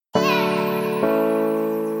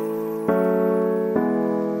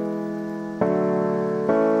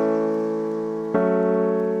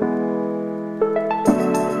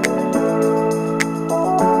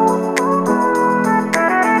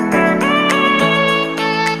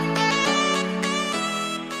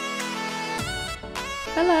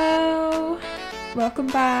welcome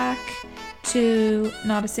back to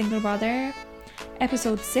Not a Single Bother,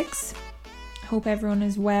 episode 6. Hope everyone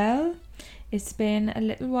is well. It's been a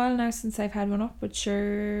little while now since I've had one up, but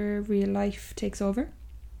sure, real life takes over.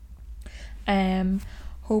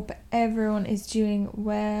 Hope everyone is doing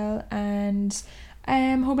well, and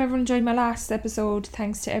hope everyone enjoyed my last episode.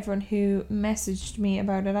 Thanks to everyone who messaged me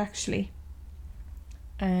about it actually,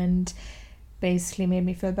 and basically made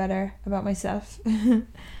me feel better about myself.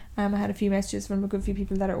 I had a few messages from a good few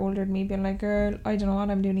people that are older than me being like, girl, I don't know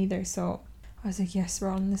what I'm doing either. So I was like, yes, we're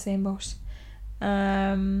all in the same boat.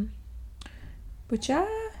 But yeah,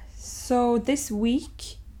 so this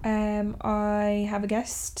week I have a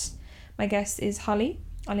guest. My guest is Holly.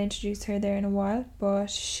 I'll introduce her there in a while,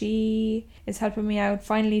 but she is helping me out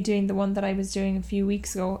finally doing the one that I was doing a few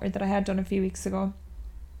weeks ago, or that I had done a few weeks ago.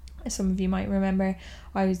 Some of you might remember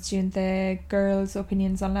I was doing the girls'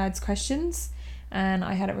 opinions on lads' questions, and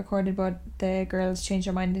I had it recorded, but the girls changed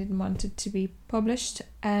their mind and didn't want it to be published.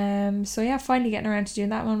 So yeah, finally getting around to doing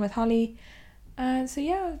that one with Holly. And so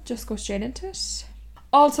yeah, I'll just go straight into it.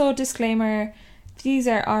 Also, disclaimer, these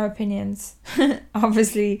are our opinions.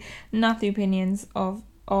 Obviously not the opinions of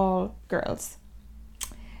all girls.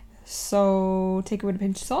 So take it with a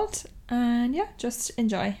pinch of salt, and yeah, just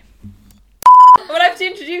enjoy. Well, I have to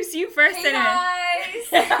introduce you first, hey guys!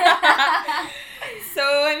 So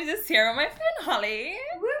I'm just here with my friend Holly.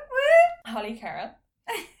 Whoop whoop! Holly Carroll.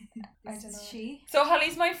 I don't know. She? So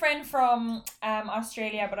Holly's my friend from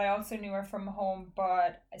Australia, but I also knew her from home.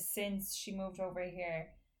 But since she moved over here,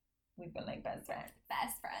 we've been like best friends.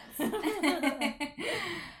 Best friends.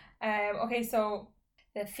 Okay, so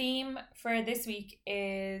the theme for this week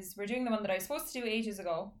is, we're doing the one that I was supposed to do ages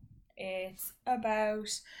ago. It's about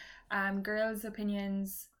girls'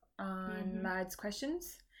 opinions on lads'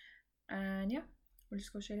 questions. And yeah, we'll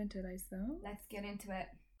just go straight into it, I suppose. Let's get into it.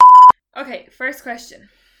 Okay, first question.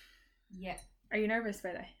 Yeah. Are you nervous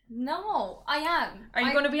by that? No, I am. Are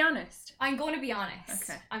you going to be honest? I'm going to be honest.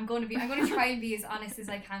 Okay. I'm going to try and be as honest as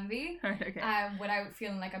I can be. Okay. Without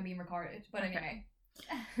feeling like I'm being recorded. But Okay.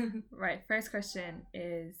 Anyway. Right, first question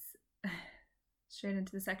is straight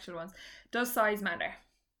into the sexual ones. Does size matter?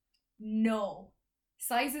 No.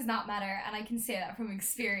 Size does not matter, and I can say that from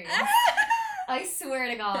experience. I swear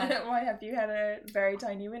to God. Why have you had a very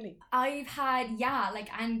tiny willy? I've had,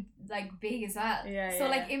 and big as well. Yeah, so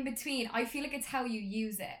yeah. in between, I feel like it's how you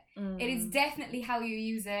use it. It is definitely how you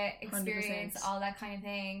use it, experience, 100%. all that kind of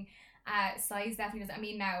thing. Size definitely does. I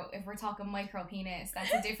mean, now if we're talking micro penis,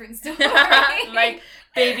 that's a different story. Like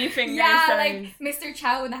baby finger yeah, size. like Mr.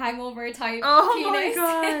 Chow in The Hangover type Oh penis. my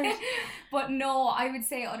God. But no, I would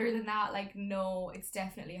say other than that, no, it's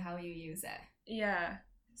definitely how you use it. Yeah,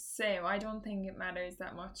 same. I don't think it matters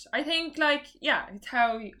that much. I think it's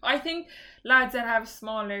how I think lads that have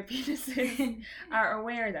smaller penises are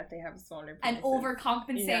aware that they have smaller penises and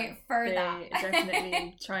overcompensate for that. They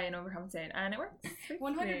definitely try and overcompensate, and it works.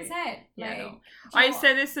 100%. Yeah, no. I've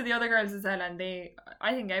said this to the other girls as well, and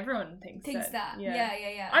I think everyone thinks that.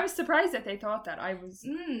 Yeah. I was surprised that they thought that.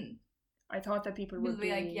 I thought that people would be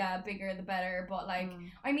like, bigger the better, but I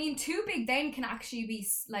mean, too big then can actually be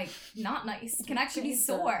not nice. Can actually be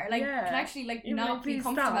sore. Can actually not be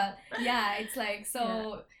comfortable. Stop. Yeah, it's kind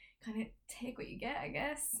of take what you get, I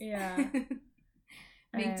guess. Yeah.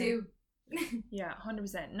 Make do. Yeah,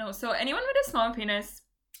 100%. No, so anyone with a small penis,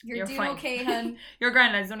 you're doing fine. Okay, hun. You're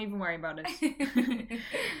grand, lads. Don't even worry about it.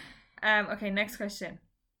 Okay, next question.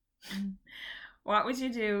 What would you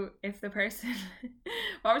do if the person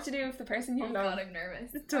you love... God, I'm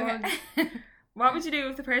nervous. Okay. What would you do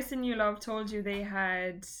if the person you love told you they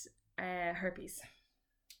had herpes?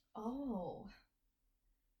 Oh.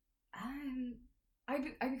 I'd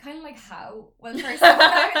be kind of like, how? Well, first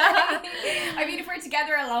I mean, if we're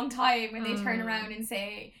together a long time and they turn around and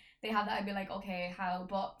say they have that, I'd be like, okay, how?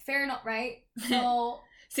 But fair enough, right? So...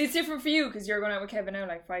 See, it's different for you because you're going out with Kevin now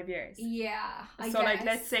 5 years. Yeah, I so guess.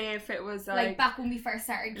 Let's say if it was back when we first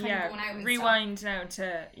started kind of going out and rewind stuff. Now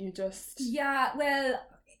to you just... Yeah, well,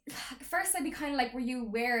 first I'd be kind of like, were you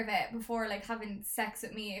aware of it before having sex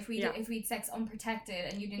with me? If we'd sex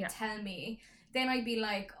unprotected and you didn't tell me, then I'd be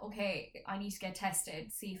like, okay, I need to get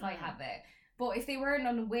tested, see if I have it. But if they weren't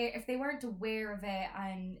aware of it,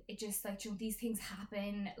 and it just these things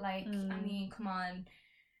happen, I mean, come on.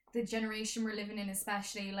 The generation we're living in,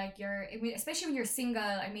 especially especially when you're single,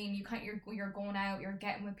 I mean, you're going out, you're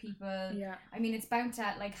getting with people. Yeah. I mean, it's bound to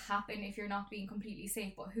happen if you're not being completely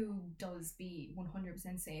safe. But who does be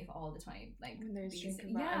 100% safe all the time? When there's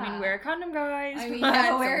drinking. I mean, wear a condom, guys. I mean,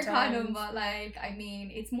 wear a condom, but I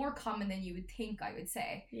mean, it's more common than you would think. I would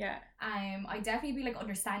say. Yeah. I definitely be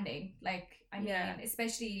understanding. I mean,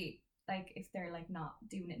 especially like if they're like not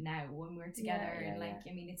doing it now when we're together, and like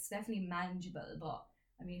I mean it's definitely manageable, but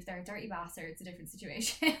I mean if they're a dirty bastard, it's a different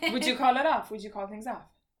situation. Would you call it off? Would you call things off?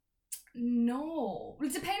 No, well,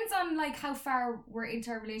 it depends on like how far we're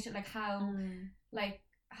into our relationship, like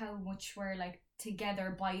how much we're like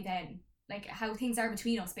together by then, like how things are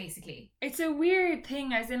between us basically. It's a weird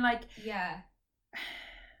thing, as in like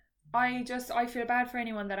I feel bad for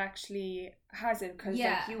anyone that actually has it, because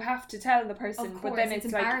like you have to tell the person, of course, but then it's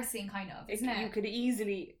embarrassing, like, kind of, isn't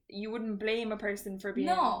it? You wouldn't blame a person for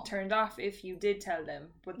being turned off if you did tell them,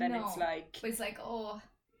 but then it's like oh,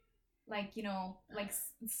 like, you know, like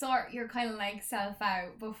sort your kind of like self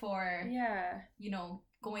out before you know,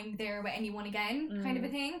 going there with anyone again, kind of a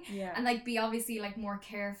thing. And like be obviously like more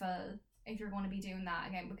careful if you're going to be doing that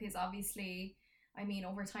again, because obviously I mean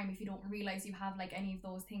over time if you don't realize you have like any of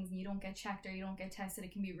those things and you don't get checked or you don't get tested,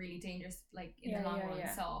 it can be really dangerous like in the long run.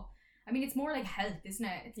 So I mean it's more like health, isn't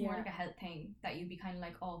it? It's more like a health thing that you'd be kind of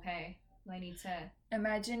like, oh, okay, I need to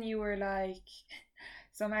imagine you were like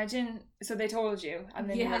so they told you, and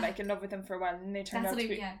then you were like in love with them for a while, and they turned out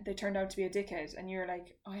to be a dickhead, and you're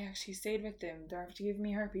like, oh, I actually stayed with them, they're after giving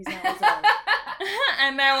me herpes now as well.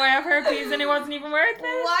 And now I have herpes and it wasn't even worth it.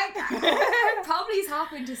 What? Probably has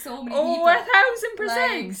happened to so many people. 1,000%.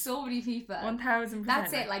 Like, so many people. 1,000%.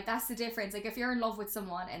 That's it. Like, that's the difference. Like, if you're in love with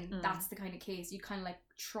someone and that's the kind of case, you kind of like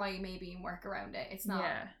try maybe and work around it. It's not,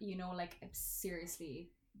 you know, like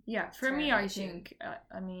seriously. Yeah, for me, I think,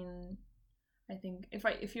 I think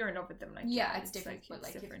if you're in love with them, like it's different. Like, but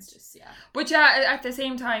like different. It's just But at the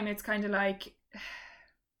same time, it's kind of like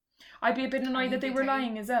I'd be a bit annoyed that they were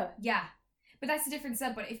lying as well. Yeah. But that's a different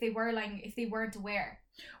step. But if they were lying, if they weren't aware.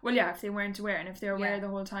 Well, if they weren't aware, and if they're aware the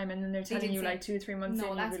whole time, and then they're telling you like 2-3 months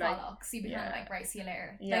in, that's you'd be like, bollocks. You'd be kind of like, right, see you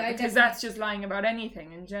later. Yeah, like, because that's just lying about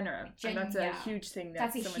anything in general, and that's a huge thing.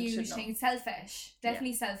 That's a huge thing. Selfish,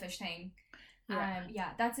 definitely selfish thing.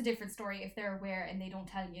 That's a different story. If they're aware and they don't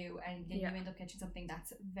tell you, and then you end up catching something,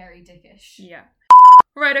 that's very dickish. Yeah.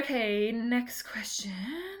 Right. Okay. Next question.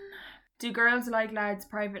 Do girls like lads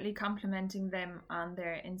privately complimenting them on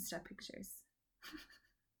their Insta pictures?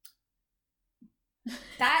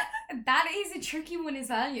 That is a tricky one as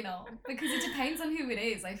well, you know, because it depends on who it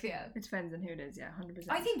is. I feel it depends on who it is. 100%.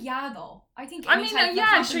 I think though. I think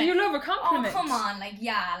sure, you love a compliment. Oh, come on, like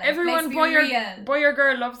everyone, boy or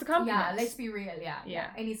girl, loves the compliment. Yeah, let's be real.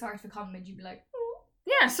 Yeah. Any sort of a compliment, you'd be like, oh,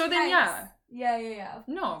 yeah. So then, yeah.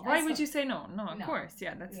 No, why would you say no? No, of course,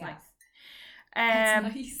 that's nice.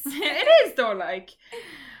 That's nice. It is though. Like,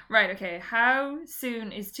 right, okay. How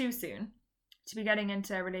soon is too soon to be getting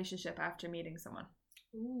into a relationship after meeting someone?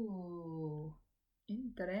 Ooh.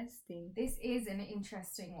 Interesting. This is an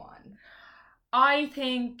interesting one. I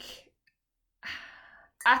think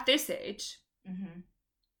at this age,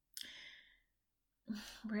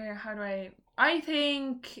 I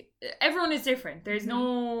think everyone is different. There's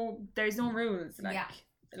no rules.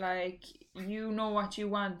 Like you know what you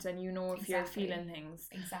want, and you know if you're feeling things.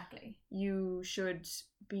 Exactly. You should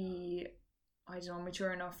be, I don't know,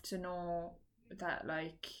 mature enough to know that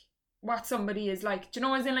like what somebody is like. Do you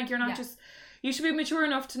know, as in like you're not just, you should be mature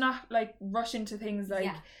enough to not like rush into things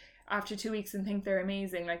like after 2 weeks and think they're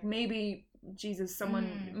amazing. Like maybe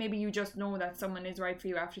maybe you just know that someone is right for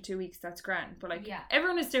you after 2 weeks, that's grand. But like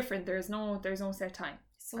everyone is different. There's no set time.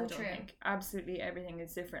 So true. Think. Absolutely everything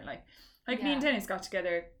is different. Like me and Dennis got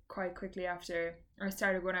together quite quickly after, or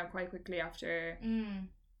started going out quite quickly after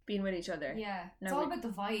being with each other. Yeah. It's all about the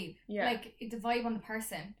vibe. Yeah. Like the vibe on the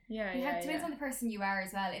person. Yeah. It depends on the person you are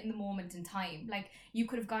as well in the moment in time. Like you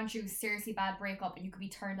could have gone through a seriously bad breakup and you could be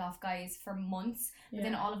turned off guys for months, but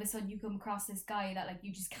then all of a sudden you come across this guy that like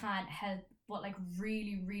you just can't help but like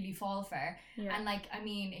really, really fall for. And like, I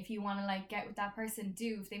mean, if you want to like get with that person,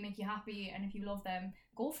 if they make you happy and if you love them,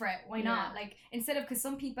 go for it. Why not? Like instead of, because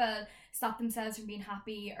some people stop themselves from being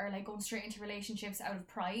happy or like going straight into relationships out of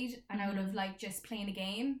pride and out of like just playing a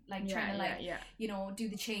game, like trying to like you know, do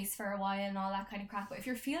the chase for a while and all that kind of crap. But if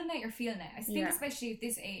you're feeling it, you're feeling it. I think especially at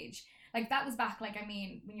this age, like that was back, like I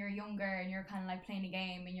mean, when you're younger and you're kind of like playing a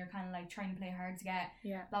game and you're kind of like trying to play hard to get,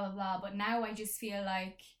 blah blah blah. But now I just feel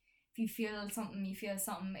like if you feel something, you feel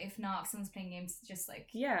something. If not, if someone's playing games, just like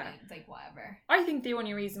like whatever. I think the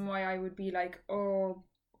only reason why I would be like, oh,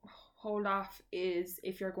 hold off, is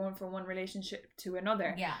if you're going from one relationship to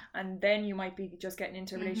another. Yeah. And then you might be just getting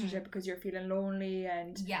into a relationship because you're feeling lonely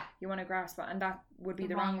and you want to grasp it, and that would be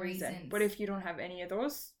the wrong reason. But if you don't have any of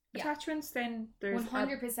those, attachments, then there's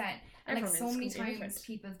 100%. And like so many times different.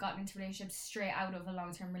 people have gotten into relationships straight out of a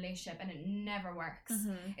long-term relationship and it never works.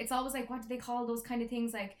 Mm-hmm. It's always like, what do they call those kind of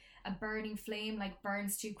things, like a burning flame, like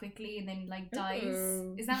burns too quickly and then like dies.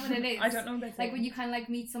 Ooh. Is that what it is? I don't know that like when you kind of like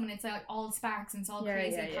meet someone, it's like all sparks and it's all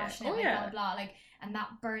crazy and passionate, like blah blah blah, like, and that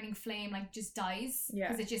burning flame like just dies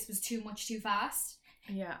because it just was too much too fast.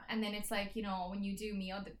 And then it's like, you know, when you do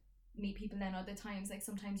meet people then other times, like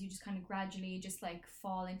sometimes you just kind of gradually just like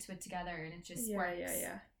fall into it together and it just works.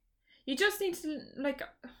 You just need to like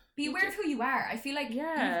be aware of who you are. I feel like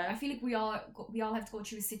I feel like we all have to go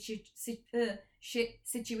through a shit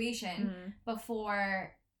situation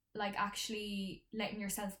before like actually letting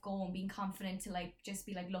yourself go and being confident to like just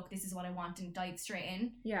be like, look, this is what I want, and dive straight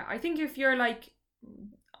in. I think if you're like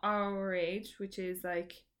our age, which is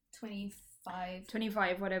like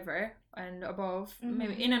 25 whatever and above,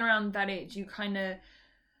 maybe in and around that age, you kind of,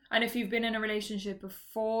 and if you've been in a relationship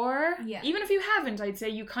before, even if you haven't, I'd say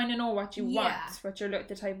you kind of know what you want, what you're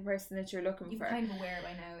the type of person that you're looking for. You're kind of aware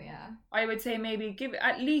by now. I would say maybe give it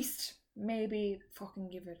at least fucking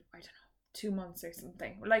give it, I don't know, 2 months or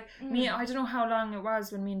something. Like me, I don't know how long it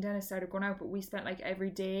was when me and Dennis started going out, but we spent like every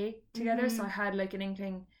day together, so I had like an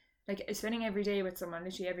inkling. Like spending every day with someone,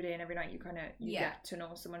 literally every day and every night, you kind of get to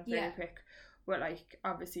know someone very quick. But like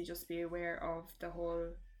obviously just be aware of the whole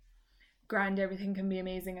grand, everything can be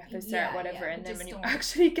amazing at the start, whatever, and then when you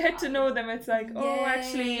actually get to know them, it's like, oh,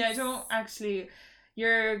 actually I don't actually,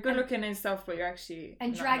 you're good looking and stuff, but you're actually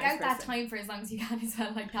and drag out that time for as long as you can as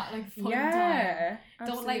well, like that, like fun time.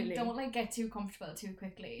 Absolutely. Don't like get too comfortable too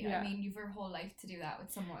quickly. I mean, you've your whole life to do that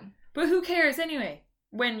with someone. But who cares anyway?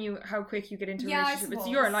 How quick you get into a relationship, it's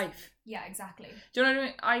your life. Yeah, exactly. Do you know what I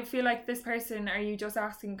mean? I feel like this person, are you just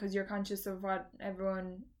asking because you're conscious of what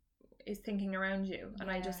everyone is thinking around you?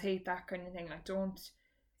 And I just hate that kind of thing. Like,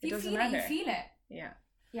 it doesn't matter. If you feel it.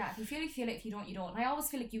 Yeah, if you feel it, you feel it. If you don't, you don't. And I always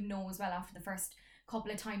feel like you know as well after the first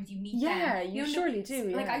couple of times you meet them. Yeah, you surely do.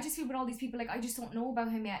 Like, I just feel with all these people, like, I just don't know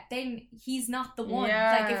about him yet. Then he's not the one.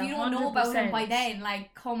 Like, if you don't 100%. Know about him by then,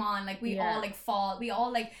 like, come on. Like, we all, like, fall. We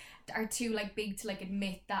all, like, are too like big to like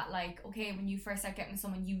admit that, like, okay, when you first start getting with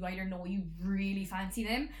someone, you either know you really fancy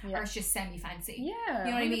them or it's just semi-fancy. You know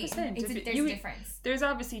what I mean? There's a difference. There's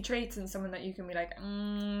obviously traits in someone that you can be like,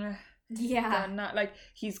 not like,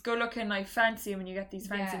 he's good looking, like fancy him, and you get these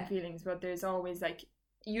fancy feelings, but there's always like,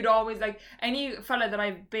 you'd always like, any fella that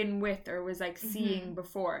I've been with or was like seeing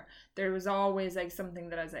before, there was always like something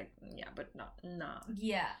that I was like, but nah.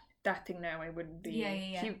 That thing now I wouldn't be.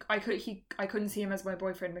 I couldn't see him as my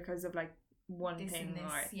boyfriend because of like one this thing or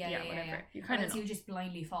whatever. You kind of know. You just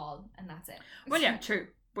blindly fall and that's it. Well, yeah, true.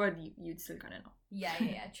 But you'd still kind of know. Yeah,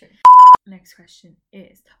 true. Next question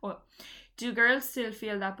is, do girls still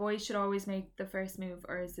feel that boys should always make the first move,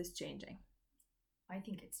 or is this changing? I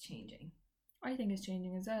think it's changing. I think it's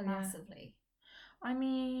changing as well. Massively. I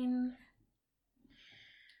mean,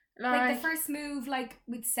 like the first move, like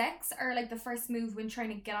with sex, or like the first move when trying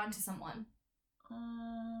to get onto someone?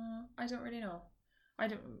 I don't really know.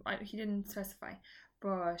 He didn't specify,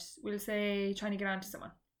 but we'll say trying to get onto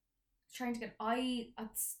someone. Trying to get,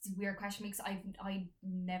 that's a weird question because I've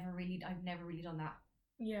never really done that.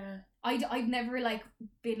 Yeah. I've never like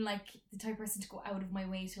been like the type of person to go out of my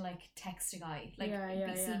way to like text a guy, like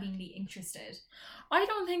be seemingly interested. I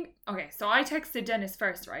don't think. Okay, so I texted Dennis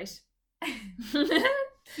first, right?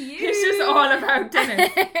 Cute. It's just all about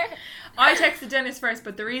Dennis. I texted Dennis first,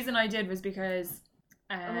 but the reason I did was because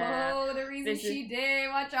the reason she did.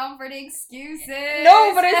 Watch out for the excuses.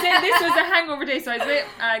 No, but I said this was a hangover day, so I was with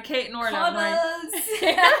Kate and Orla.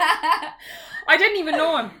 I didn't even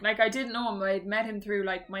know him. Like, I didn't know him. I'd met him through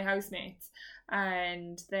like my housemates,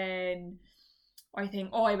 and then I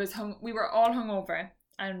think we were all hungover,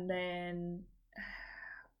 and then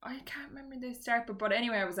I can't remember the start, but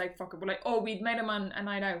anyway, I was like, fuck it. Well, like, we'd met him on a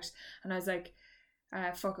night out, and I was like,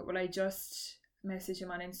 fuck it. Will I just message him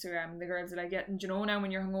on Instagram? And the girls are like, yeah, and you know, now when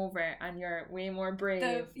you're hungover and you're way more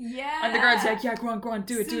brave, and the girls are like, yeah, go on,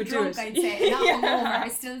 do it. I'd say not hungover, I'm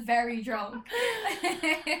still very drunk.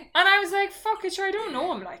 And I was like, fuck it, sure, I don't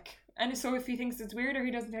know him, like, and so if he thinks it's weird or he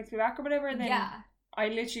doesn't text me back or whatever, then I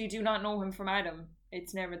literally do not know him from Adam.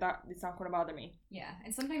 It's never that. It's not going to bother me. Yeah,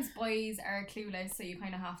 and sometimes boys are clueless, so you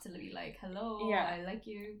kind of have to be like, "Hello, I like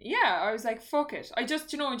you." Yeah, I was like, "Fuck it." I just,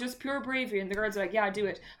 just pure bravery, and the girls are like, "Yeah, do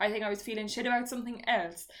it." I think I was feeling shit about something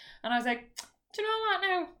else, and I was like, "Do you know what?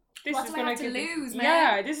 Now this what is do I gonna have to lose, man?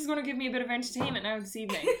 Yeah, this is going to give me a bit of entertainment now this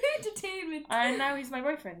evening. Entertainment. And now he's my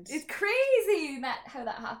boyfriend. It's crazy how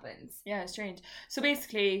that happens. Yeah, it's strange. So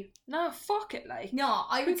basically, nah, fuck it, like. No,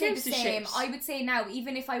 I would say the gives a same. shit? I would say now,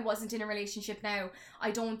 even if I wasn't in a relationship now,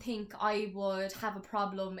 I don't think I would have a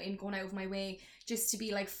problem in going out of my way just to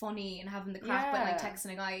be like funny and having the crack, but like Yeah.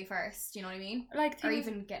 texting a guy first. You know what I mean? Like, Or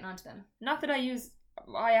even getting onto them. not that I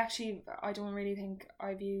don't really think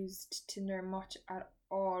I've used Tinder much at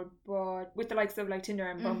all, but with the likes of like Tinder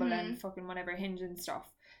and Bumble and fucking whatever, Hinge and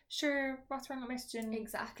stuff. Sure, what's wrong with messaging?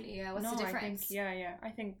 Exactly, yeah. What's No, the difference? I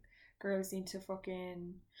think girls need to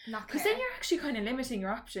fucking... Not Because care. then you're actually kind of limiting your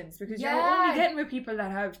options, because you're Yeah. only getting with people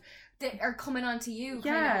that have... They are coming on to you.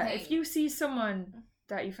 Yeah, kind of if you see someone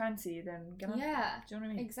that you fancy, then get on. Yeah, Do you know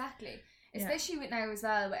what I mean? exactly. Yeah. Especially with now as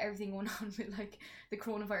well, with everything going on with like the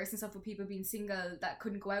coronavirus and stuff, with people being single that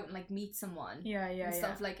couldn't go out and like meet someone. Yeah, And yeah.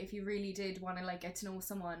 stuff, like if you really did want to like get to know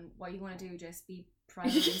someone, what you want to do, just be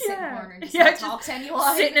private and sit in the Yeah. corner and just Yeah, not just talk to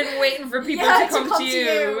anyone. Sitting and waiting for people Yeah, to come to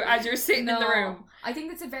you as you're sitting in the room. I think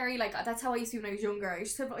that's a very like that's how I used to be when I was younger.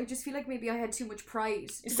 I just feel like maybe I had too much pride.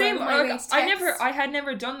 to go Same. out of my way to text. I had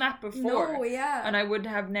never done that before. No, yeah. And I would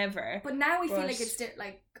have never. But now I feel But- like it's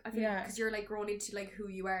like I feel Yeah. because you're like grown into like who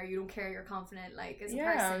you are. You don't care. You're confident. Like as a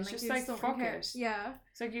Yeah, person. it's Like just you like, don't fuck care. it. Yeah.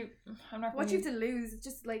 It's like I'm not. What gonna... you have to lose? It's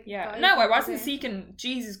just like Yeah. guys No, I are wasn't okay. seeking.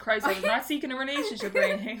 Jesus Christ, I was not seeking a relationship or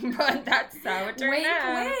anything. But that's how it turned Wink,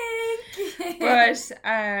 out. wink. But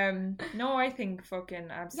no, I think fucking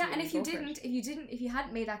absolutely. yeah, and if you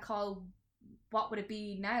hadn't made that call, what would it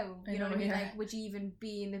be now? You know what I mean? yeah. Like, would you even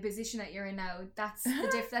be in the position that you're in now? That's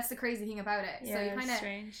the that's the crazy thing about it. Yeah, So you it's kind of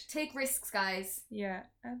strange. take risks, guys. Yeah,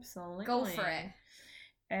 absolutely. Go for it.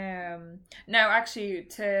 Now actually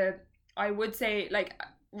I would say like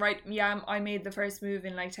right, yeah, I made the first move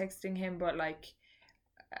in like texting him, but like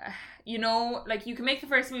you know, like you can make the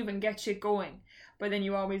first move and get shit going, but then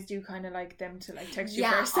you always do kind of like them to like text you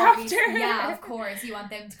first obviously. after. Yeah, of course. You want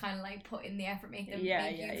them to kind of like put in the effort, make them Yeah,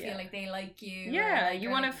 make yeah, you yeah. feel like they like you. Yeah, or, like, you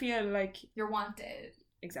or, want to like, feel like you're wanted.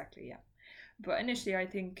 exactly, yeah. But initially I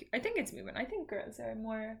think it's moving. I think girls are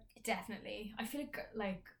more Definitely. I feel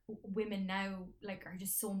like women now like are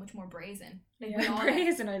just so much more brazen. Like yeah, we all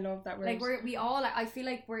brazen. I love that word. like we all I feel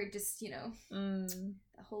like we're just, you know, Mm.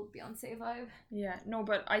 the whole Beyonce vibe. Yeah, no,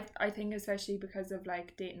 but I think especially because of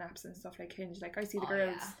like dating apps and stuff like Hinge, like I see the Oh,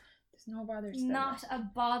 girls, yeah. there's no bother to them. Not a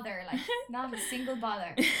bother, like not a single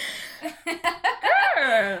bother.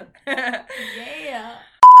 Girl. Yeah.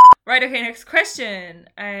 Right, okay, next question.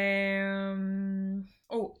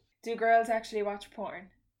 Do girls actually watch porn?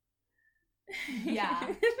 Yeah.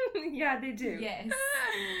 Yeah, they do. Yes.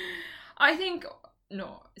 I think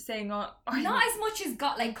no, saying Not as much as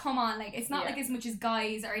like come on, like it's not Yeah. like as much as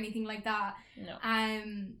guys or anything like that. no.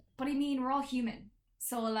 But I mean we're all human.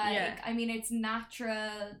 So like Yeah. I mean it's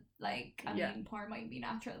natural, like I Yeah. mean porn might be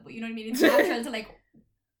natural, but you know what I mean? It's natural to like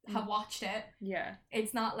have watched it. Yeah.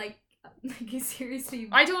 It's not like seriously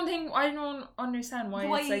I don't understand why it's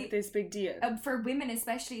Why- like this big deal. for women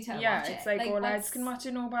especially to Yeah, watch it. it's like oh lads what's can watch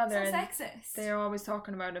it, no so bother. And sexist. they're always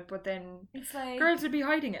talking about it, but then It's like girls would be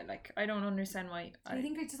hiding it. Like I don't understand why. I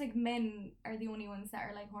think it's just like men are the only ones that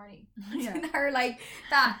are like horny. Yeah. That are like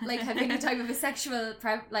that, like have any type of a sexual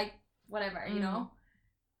like whatever, you know.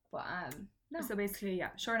 But no. So basically, yeah.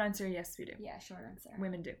 Short answer, yes, we do. Yeah, short answer.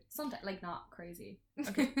 Women do. Sometimes like not crazy.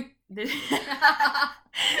 Okay.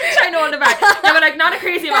 I know on the back. Yeah, but like not a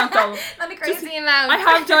crazy amount though. Not a crazy amount. I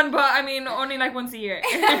have done, but I mean only like once a year.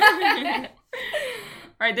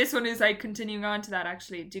 Alright, this one is like continuing on to that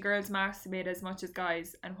actually. Do girls masturbate as much as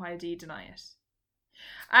guys, and why do you deny it?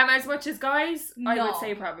 As much as guys, I would No.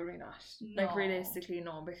 say probably not. Like No. realistically,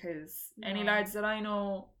 no, because any No. lads that I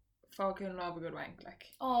know fucking love a good wank. Like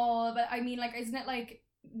Oh, but I mean, like, isn't it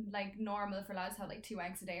like normal for lads to have like 2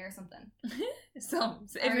 wanks a day or something? some.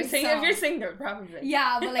 Or If you're single, probably.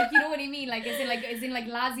 Yeah, but like you know what I mean. Like, is in like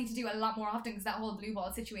lads need to do a lot more often because that whole blue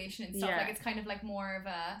ball situation and stuff. Yeah. Like, it's kind of like more of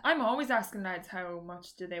a. I'm always asking lads how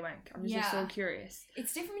much do they wank. I'm just so Yeah. curious.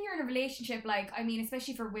 It's different when you're in a relationship. Like, I mean,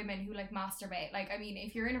 especially for women who like masturbate. Like, I mean,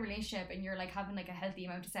 if you're in a relationship and you're like having like a healthy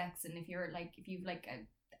amount of sex, and if you've like a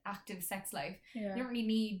active sex life, Yeah. you don't really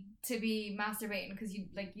need to be masturbating because you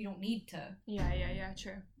don't need to. Yeah,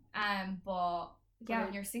 true. But yeah, But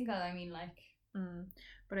when you're single, I mean, like.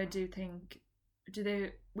 But I do think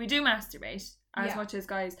we do masturbate as Yeah. much as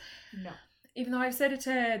guys, No. even though I've said it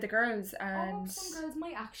to the girls, Oh, and some girls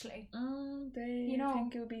might actually. they You know.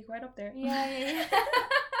 think it would be quite up there. Yeah.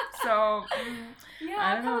 So Yeah,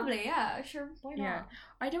 I don't know. probably. Yeah, sure. Why not?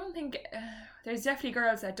 I don't think there's definitely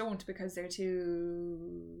girls that don't because they're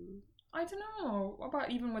too I don't know. What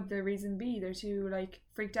about even would the reason be they're too like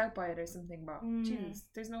freaked out by it or something? But jeez,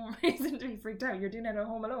 there's no reason to be freaked out. You're doing it at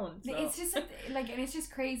home alone. So. It's just like, and it's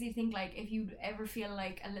just crazy to think like if you ever feel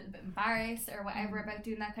like a little bit embarrassed or whatever about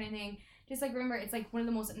doing that kind of thing, just like remember it's like one of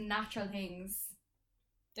the most natural things.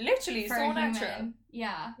 Literally, so natural.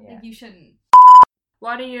 Yeah, like you shouldn't.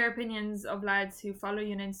 What are your opinions of lads who follow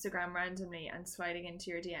you on Instagram randomly and sliding into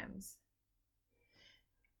your DMs?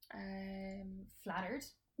 Flattered.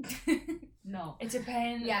 No. It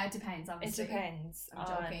depends. Yeah, it depends, obviously. It depends. I'm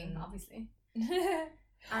joking, obviously.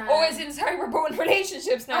 As in, sorry, we're both in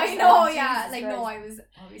relationships now. I know, yeah. Like, no, I was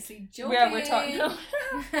obviously joking. Yeah, we're talking.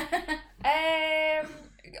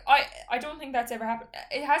 I don't think that's ever happened.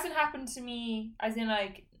 It hasn't happened to me, as in,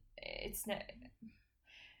 like, it's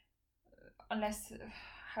unless,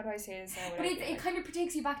 how do I say this now? But it kind of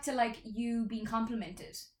takes you back to, like, you being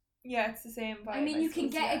complimented. Yeah, it's the same vibe. I mean, you can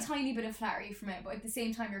get a tiny bit of flattery from it, but at the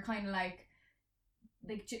same time, you're kind of like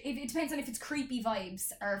it depends on if it's creepy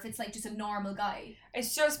vibes or if it's like just a normal guy.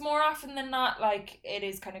 It's just more often than not, like, it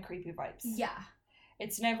is kind of creepy vibes. Yeah.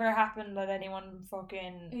 It's never happened that anyone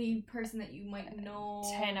fucking... Any person that you might know...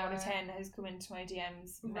 10 out of 10 has come into my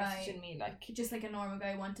DMs messaging me, like... Just like a normal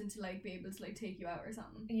guy wanting to, like, be able to, like, take you out or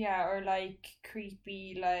something. Yeah, or, like,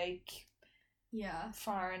 creepy, like... Yeah.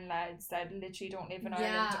 Foreign lads that literally don't live in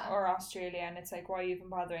Ireland or Australia, and it's like, why are you even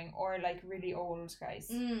bothering? Or, like, really old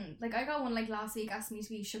guys. Like, I got one, like, last week asked me to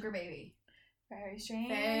be sugar baby. Very strange.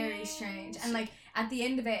 Very strange. And like at the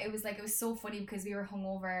end of it, it was so funny because we were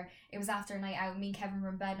hungover. It was after a night out. Me and Kevin were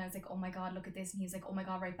in bed, and I was like, "Oh my god, look at this!" And he was like, "Oh my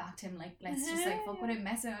god, right back to him. Like, let's just like fuck with him,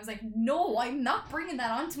 mess with him." I was like, "No, I'm not bringing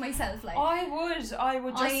that onto myself." Like, I would just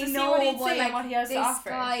to see what he'd say, like, what he has to offer.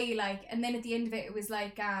 This guy, like, and then at the end of it, it was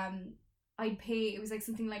like, I'd pay. It was like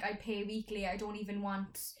something like I'd pay weekly. I don't even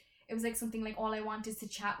want. It was like something like all I want is to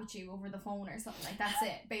chat with you over the phone or something like that's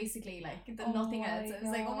it basically like nothing else. I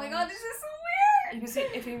was like, oh my god, this is so weird. You see,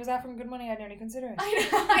 if he was offering good money, I'd nearly consider it. I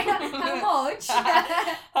know. How much?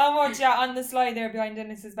 How much? Yeah, on the slide there behind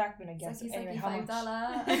Dennis's back, but I guess anyway, how much?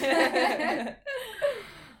 $5.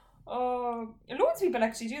 Oh, loads of people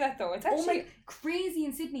actually do that though. It's actually crazy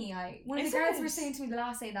in Sydney. One of the girls were saying to me the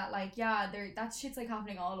last day that like that shit's like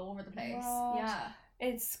happening all over the place. What? Yeah.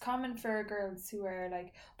 It's common for girls who are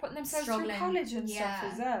like putting themselves through college and stuff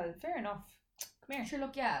as well. Fair enough. Come here. Sure,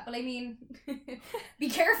 look, yeah, but I mean, be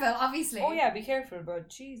careful, obviously. Oh yeah, be careful, but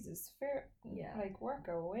Jesus, fair. Yeah, like work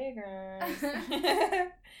away, girls.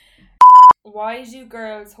 Why do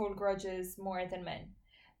girls hold grudges more than men?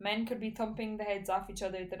 Men could be thumping the heads off each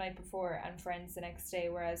other the night before and friends the next day,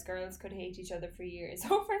 whereas girls could hate each other for years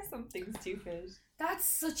over something stupid. That's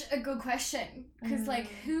such a good question, because like,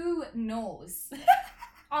 who knows?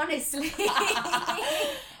 Honestly.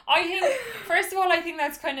 I think, first of all, I think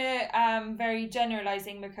that's kind of very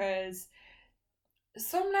generalising, because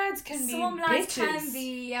some lads can be bitches.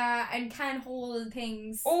 And can hold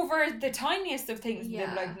things over the tiniest of things. Yeah.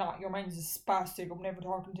 They're like, nah, your mind's a spastic, I'm never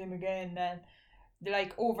talking to him again. And they're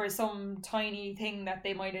like, over some tiny thing that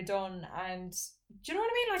they might have done. And do you know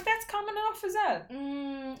what I mean? Like, that's common enough as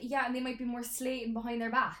well. Yeah, and they might be more slating behind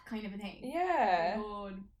their back kind of a thing. Yeah.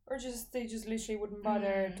 Or they just literally wouldn't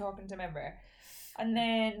bother talking to him ever. And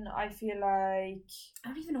then I feel like I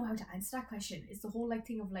don't even know how to answer that question. It's the whole like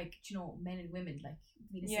thing of like, you know, men and women like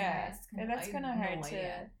that's kind of hard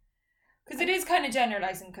to, because it is kind of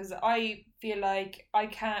generalizing, because I feel like I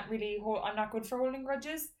can't really I'm not good for holding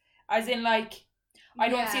grudges, as in like I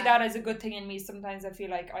don't see that as a good thing in me. Sometimes I feel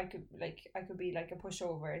like I could be like a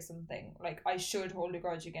pushover or something. Like I should hold a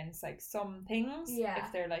grudge against like some things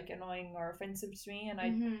if they're like annoying or offensive to me, and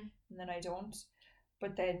and then I don't.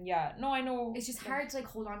 But then I know it's just hard to like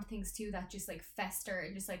hold on to things too that just like fester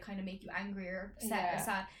and just like kind of make you angry or upset or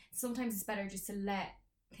sad. Sometimes it's better just to let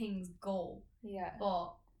things go. Yeah.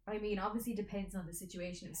 But I mean, obviously depends on the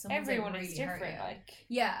situation. If everyone is different, like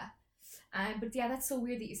but that's so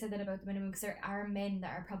weird that you said that about the men and women, because there are men that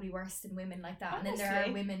are probably worse than women like that. Honestly. And then there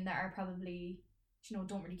are women that are probably, you know,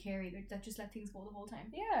 don't really care either, that just let things go the whole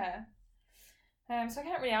time. Yeah. So I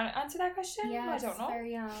can't really answer that question. Yeah, I don't know.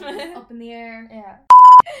 Very up in the air.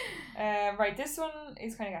 Yeah. Right, this one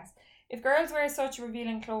is kind of gas. If girls wear such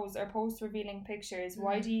revealing clothes or post revealing pictures,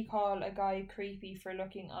 why do you call a guy creepy for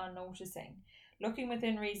looking unnoticing? Looking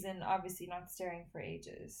within reason, obviously not staring for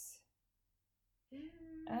ages.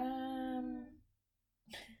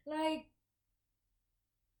 Like,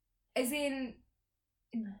 as in,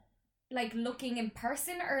 like looking in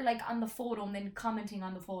person or like on the photo and then commenting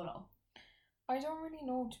on the photo? I don't really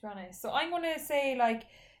know, to be honest. So I'm going to say, like,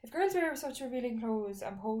 if girls wear such revealing clothes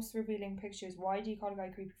and post revealing pictures, why do you call a guy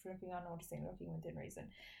creepy for looking unnoticing, looking within reason?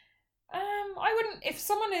 I wouldn't, if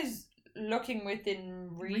someone is looking within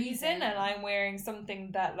reason and I'm wearing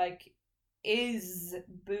something that like is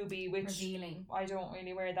booby, which revealing. I don't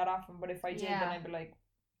really wear that often, but if I did then I'd be like,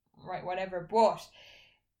 right, whatever. But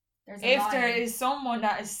if there is someone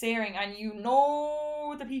that is staring and you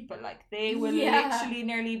know the people, like they will literally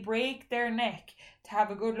nearly break their neck to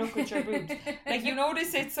have a good look at your boobs. Like I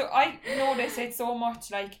notice it so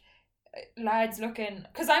much, like lads looking,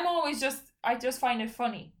 because I just find it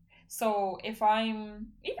funny. So even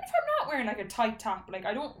if I'm not wearing like a tight top, like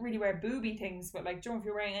I don't really wear booby things, but like, do you know, if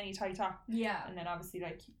you're wearing any tight top, and then obviously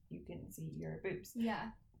like you can see your boobs.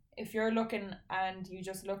 Yeah. If you're looking and you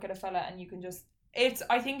just look at a fella and you can just,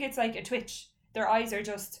 I think it's like a twitch. Their eyes are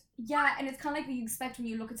just. Yeah, and it's kind of like what you expect when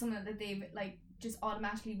you look at someone that they like just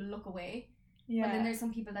automatically will look away. Yeah. But then there's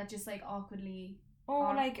some people that just like awkwardly.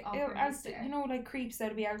 Oh, like as you know, like creeps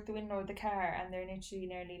that'll be out the window of the car and they're literally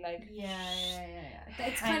nearly like. Yeah.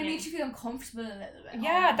 It kind of makes you feel uncomfortable a little bit.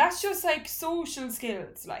 Yeah, that's just like social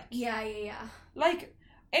skills, like. Yeah. Like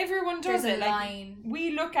everyone does There's it. Like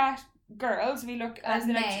we look at girls, we look as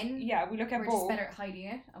men. We look at we're both. Just better at hiding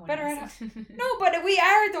it. No, but we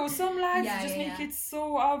are though. Some lads just make it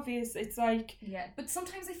so obvious. It's like but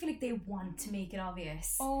sometimes I feel like they want to make it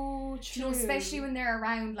obvious. Oh, true. You know, especially when they're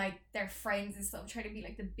around like their friends and stuff, trying to be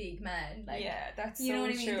like the big man. Like that's you know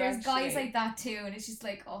what I mean. True, There's guys like that too, and it's just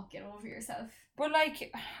like, oh, get over yourself. But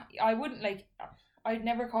like, I wouldn't like. I'd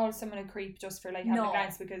never call someone a creep just for like having a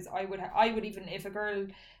glance, because I would even if a girl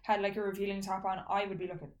had like a revealing top on, I would be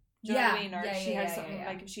looking. Do you know what I mean? Or if she has something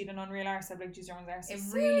like if she had an unreal arse, I'd be like, geez, your one's arse. It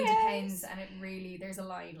really depends, and there's a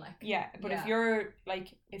line like. Yeah, but if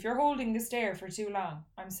you're holding the stare for too long,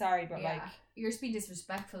 I'm sorry, but like you're just being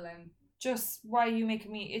disrespectful then. Just why are you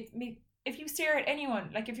making if you stare at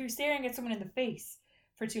anyone, like if you're staring at someone in the face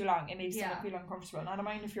for too long, it makes someone feel uncomfortable. And I don't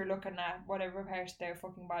mind if you're looking at whatever part of their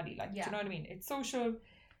fucking body, like do you know what I mean? It's social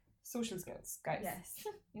skills, guys. Yes.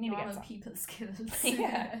 You need to get some people skills.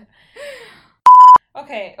 Yeah.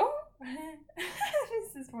 Okay. Oh,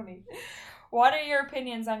 this is funny. What are your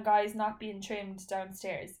opinions on guys not being trimmed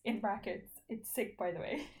downstairs? In brackets, it's sick, by the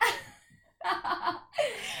way.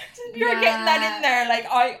 You're getting that in there. Like,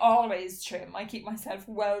 I always trim. I keep myself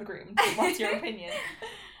well groomed. What's your opinion?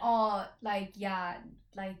 Oh, like,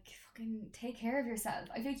 fucking take care of yourself.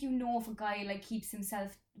 I think if a guy like keeps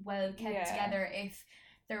himself well kept together if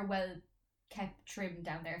they're well kept trim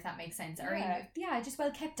down there, if that makes sense, or just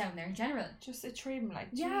well kept down there in general. Just a trim,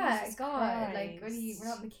 like Jesus God, like we're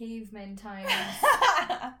not in the caveman times.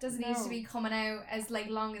 Doesn't need to be coming out as like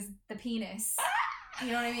long as the penis. You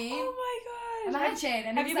know what I mean? Oh my God! Imagine,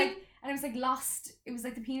 and it was like lost. It was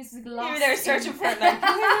like the penis was like lost. You were there searching for it, like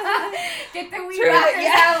get the wee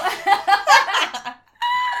whackers out.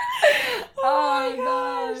 Oh my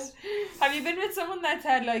gosh! Have you been with someone that's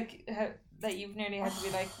had like? That you've nearly had to be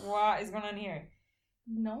like, what is going on here?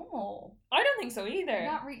 No. I don't think so either.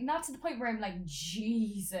 Not to the point where I'm like,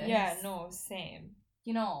 Jesus. Yeah, no, same.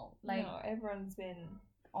 You know, like... No, everyone's been...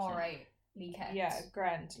 Alright, kept. Yeah,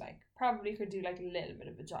 grand. Like, probably could do like a little bit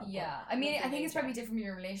of a job. Yeah, I mean, I think it's probably different in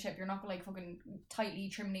your relationship. You're not like fucking tightly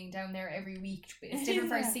trimming down there every week. It's different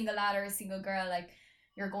for a single lad or a single girl. Like,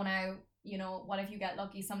 you're going out... You know, what if you get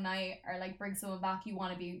lucky some night or like bring someone back, you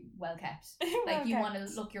want to be well kept. Like you want to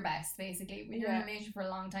look your best, basically. When you're in a relationship for a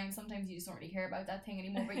long time, sometimes you just don't really care about that thing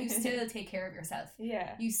anymore, but you still take care of yourself.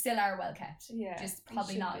 Yeah. You still are well kept. Yeah. Just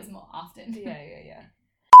probably not as often. Yeah.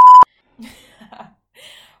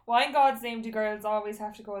 Why in God's name do girls always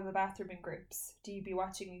have to go to the bathroom in groups? Do you be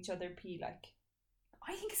watching each other pee like?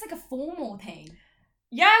 I think it's like a FOMO thing.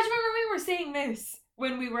 Yeah, do you remember we were saying this?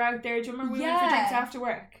 When we were out there, do you remember we went for drinks after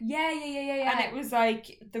work? Yeah. And it was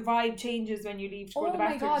like the vibe changes when you leave to go to the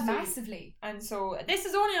bathroom. Oh my God, massively. And so this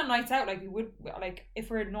is only on nights out. Like we would, like if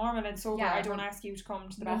we're normal and sober, I don't ask you to come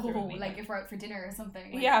to the bathroom. No, like if we're out for dinner or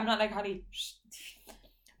something. Like. Yeah, I'm not like Holly.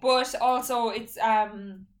 But also, it's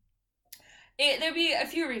there'll be a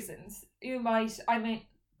few reasons. I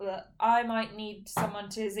might need someone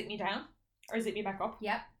to zip me down or zip me back up.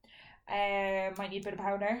 Yeah. Might need a bit of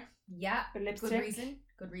powder. Yeah, bit of lipstick.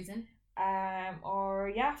 Good reason. Or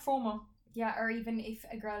FOMO. Yeah, or even if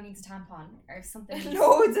a girl needs a tampon or if something.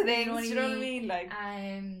 Loads of things. Do you know what I mean? Like.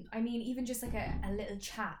 I mean, even just like a little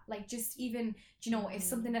chat, like just even, do you know, if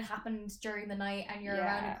something had happened during the night and you're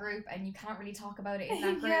around a group and you can't really talk about it in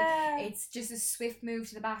that group, it's just a swift move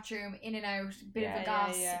to the bathroom, in and out, bit of a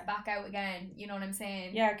goss, back out again. You know what I'm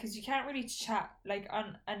saying? Yeah, because you can't really chat like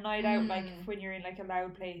on a night out, like when you're in like a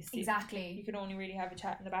loud place. Exactly. You can only really have a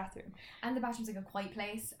chat in the bathroom. And the bathroom's like a quiet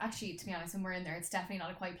place. Actually, to be honest, when we're in there, it's definitely not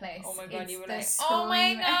a quiet place. Oh my God, and you were like, oh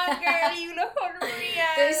my god, girl, you look unreal.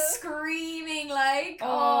 They're screaming like,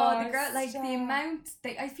 the girl, like the amount.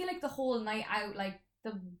 I feel like the whole night out, like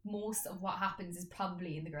the most of what happens is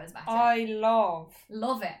probably in the girls' bathroom. I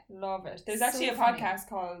love it. There's actually a podcast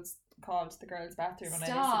called The Girls' Bathroom, and I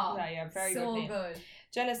listened to that. Yeah, very good name. Good.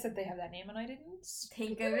 Jealous that they have that name and I didn't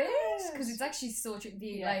think of it, because it's actually so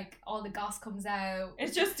tricky. Like all the goss comes out.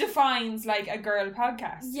 It just defines like a girl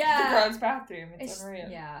podcast. Yeah, The Girls' Bathroom. It's unreal.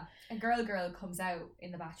 Yeah, a girl comes out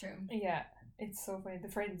in the bathroom. Yeah, it's so funny. The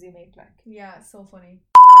friends you make, like. Yeah, it's so funny.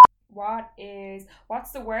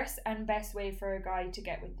 What's the worst and best way for a guy to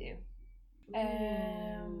get with you?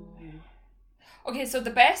 Okay, so the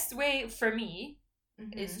best way for me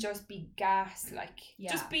is just be gas, like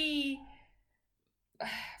just be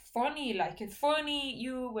funny, like it's funny.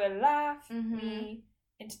 You will laugh me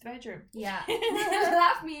into the bedroom. Yeah,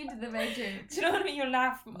 laugh me into the bedroom. Do you know what I mean? You'll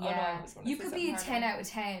laugh. Yeah, you could be a 10 out of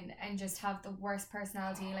 10 and just have the worst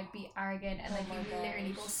personality, like be arrogant and like you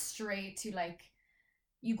literally go straight to like.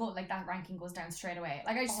 You go like that ranking goes down straight away.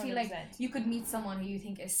 Like I just 100%. Feel like you could meet someone who you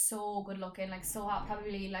think is so good looking, like so hot,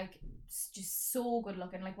 probably like just so good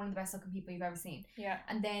looking, like one of the best looking people you've ever seen. Yeah.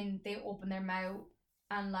 And then they open their mouth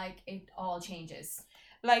and like it all changes.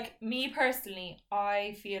 Like me personally,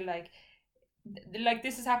 I feel like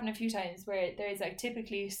this has happened a few times where there is like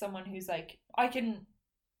typically someone who's like I can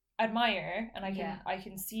admire and I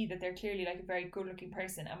can see that they're clearly like a very good looking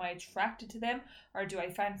person. Am I attracted to them or do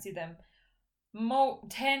I fancy them? 9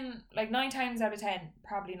 times out of 10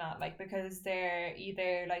 probably not, like because they're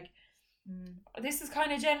either like this is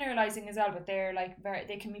kind of generalizing as well, but they're like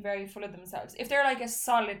they can be very full of themselves. If they're like a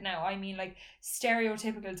solid, now I mean like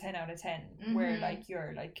stereotypical 10 out of 10 where like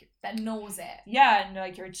you're like that knows it, and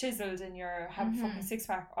like you're chiseled and you're have a fucking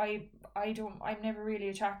six-pack, I'm never really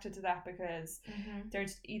attracted to that because they're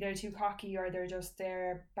either too cocky or their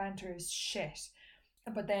banter is shit.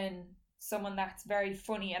 But then someone that's very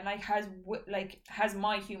funny and like has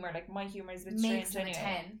my humor, like my humor is a bit makes strange them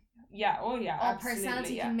anyway. 10. Yeah, absolutely,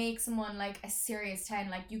 personality can make someone like a serious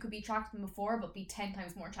 10. Like you could be attracted to them before but be 10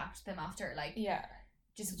 times more attracted to them after, like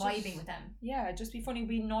just vibing with them. Yeah, just be funny,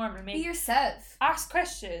 be normal, be yourself, ask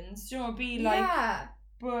questions, be like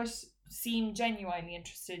but seem genuinely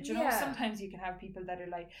interested. You know, sometimes you can have people that are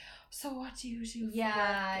like, so what do you do for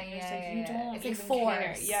work? You don't it's even like forced.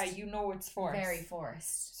 Care. Yeah, you know it's forced. Very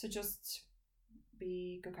forced. So just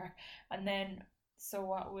be good crack. And then, so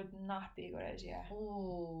what would not be a good idea?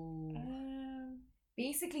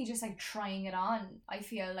 Basically just like trying it on. I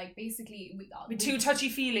feel like basically with too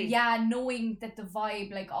touchy-feely. Yeah, knowing that the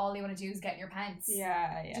vibe, like all they want to do is get in your pants.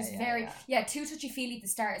 Too touchy-feely at the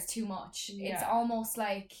start is too much. It's almost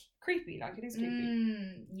like creepy, like it is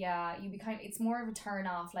creepy. You be it's more of a turn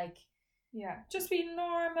off, like just be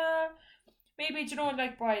normal. Maybe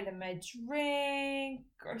like buy them a drink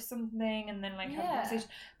or something and then like have a conversation.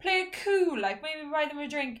 Play it cool, like maybe buy them a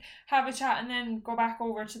drink, have a chat and then go back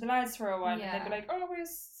over to the lads for a while and then be like, oh,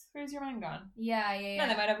 where's your man gone?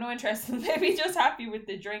 And they might have no interest and maybe just happy with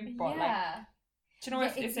the drink, but do you know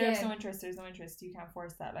if there's no interest, there's no interest. You can't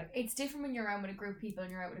force that. Like it's different when you're around with a group of people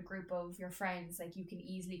and you're out with a group of your friends. Like you can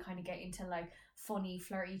easily kind of get into like funny,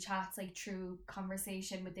 flirty chats, like through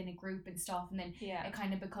conversation within a group and stuff, and then it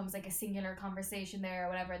kind of becomes like a singular conversation there or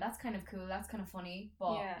whatever. That's kind of cool. That's kind of funny.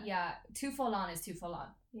 But too full on is too full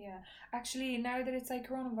on. Yeah, actually, now that it's like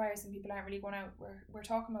coronavirus and people aren't really going out, we're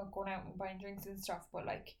talking about going out and buying drinks and stuff. But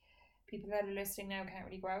like people that are listening now can't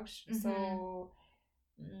really go out, so.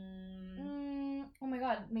 Oh my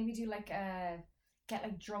god, maybe do like get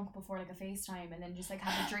like drunk before like a FaceTime and then just like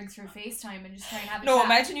have a drink through FaceTime and just try and have a chat.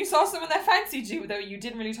 Imagine you saw someone that fancied you though you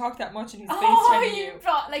didn't really talk that much and he's FaceTiming you.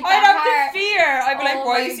 Like I'd have the fear. I'd be like,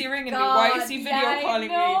 why is he ringing me? Why is he video calling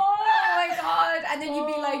me? Oh my god. And then you'd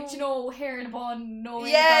be like, hair in a bun,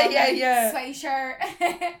 sweaty shirt.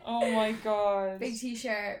 Oh my god. Big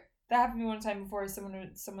t-shirt. That happened to me one time before.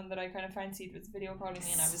 Someone that I kind of fancied was video calling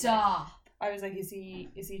me and I was like, is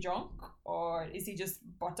he drunk or is he just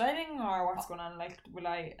butt dialing or what's going on? Like, will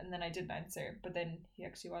I? And then I didn't answer, but then he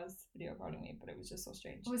actually was video calling me, but it was just so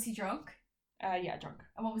strange. Was he drunk? Yeah, drunk.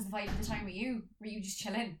 And what was the vibe at the time with you? Were you just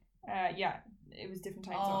chilling? Yeah, it was different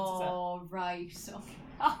time zones as well. Oh, right.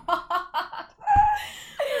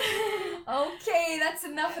 Okay, that's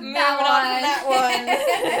enough of that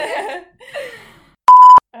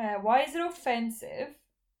one. Why is it offensive?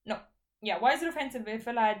 Why is it offensive if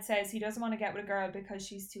a lad says he doesn't want to get with a girl because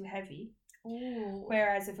she's too heavy? Ooh.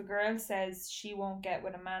 Whereas if a girl says she won't get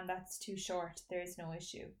with a man that's too short, there's no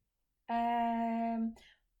issue. I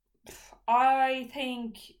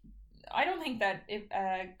don't think that if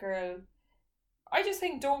a girl, I just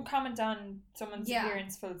think don't comment on someone's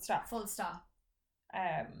appearance. Full stop.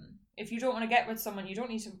 If you don't want to get with someone, you don't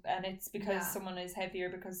need to, and it's because someone is heavy or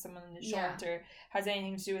because someone is short or has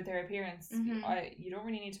anything to do with their appearance. You don't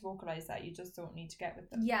really need to vocalize that. You just don't need to get with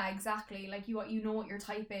them. Yeah, exactly. Like you know what your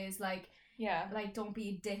type is. Like like don't be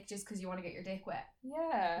a dick just because you want to get your dick wet.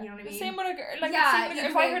 Yeah, you know what I mean. Same with a girl. Like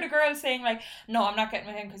if I heard a girl saying like, "No, I'm not getting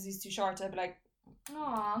with him because he's too short," I'd be like,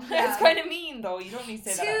 "Aw, it's kind of mean though. You don't need to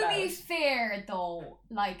say that out loud." To be fair though,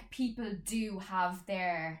 like people do have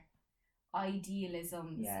their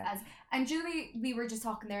idealisms and Julie, we were just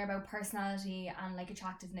talking there about personality and like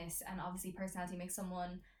attractiveness, and obviously personality makes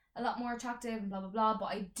someone a lot more attractive and blah blah blah, but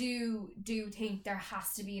I do think there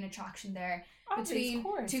has to be an attraction there between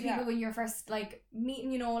two people when you're first like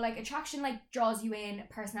meeting, you know, like attraction like draws you in,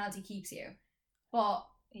 personality keeps you. But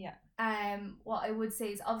what I would say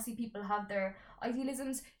is obviously people have their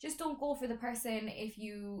idealisms. Just don't go for the person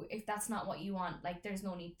if that's not what you want. Like there's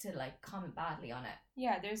no need to like comment badly on it.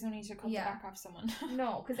 Yeah, there's no need to cut the back off someone.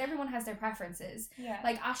 No, because everyone has their preferences. Yeah.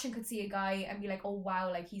 Like Ashton could see a guy and be like, oh wow,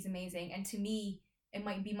 like he's amazing, and to me it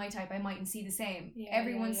might be my type. I mightn't see the same.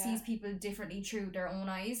 Everyone sees people differently through their own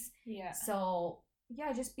eyes. Yeah. So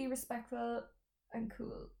yeah, just be respectful and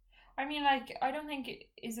cool. I mean, like, I don't think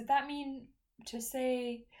is it that mean to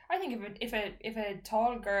say. I think if a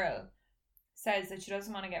tall girl says that she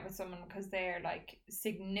doesn't want to get with someone because they're like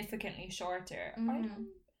significantly shorter, I don't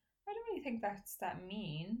really think that's that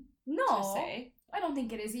mean. No, to say. I don't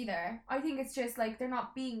think it is either. I think it's just like they're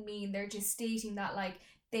not being mean. They're just stating that like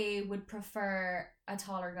they would prefer a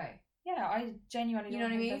taller guy. Yeah, I genuinely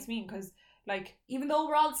don't think that's mean, because like, even though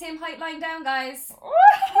we're all the same height, lying down, guys.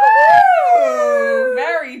 Woo!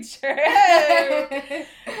 Very true.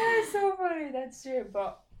 That's so funny. That's true.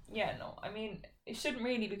 But yeah, no, I mean, it shouldn't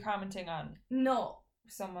really be commenting on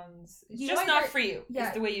someone's. It's just not for you. Yeah,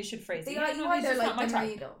 is the way you should phrase it. You either like them or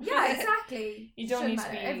you don't. Yeah, exactly. You don't need to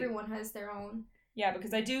be. Everyone has their own. Yeah,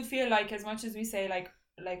 because I do feel like as much as we say like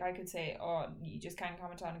I could say, oh, you just can't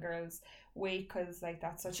comment on a girl's weight because like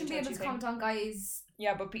that's such a touchy thing. Shouldn't be able to comment on guys.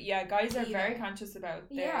 Yeah, but guys are very conscious about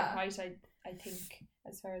their height. I think,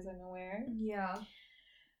 as far as I'm aware. Yeah,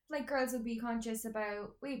 like girls would be conscious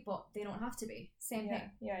about weight, but they don't have to be. Same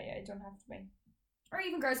thing. Yeah, it don't have to be. Or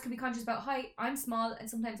even girls could be conscious about height. I'm small, and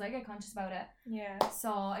sometimes I get conscious about it. Yeah.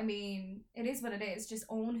 So I mean, it is what it is. Just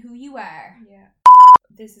own who you are. Yeah.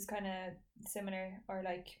 This is kind of similar, or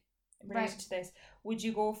like related to this. Would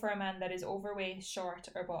you go for a man that is overweight, short,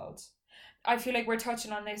 or bald? I feel like we're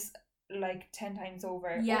touching on this like 10 times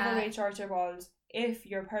over. Yeah. Overweight, short, or bald. If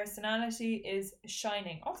your personality is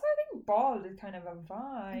shining. Also, I think bald is kind of a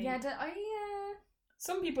vibe. Yeah,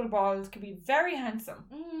 some people bald can be very handsome.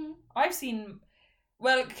 I've seen,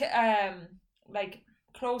 well, like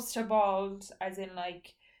close to bald, as in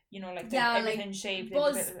like, you know, like everything like shaved.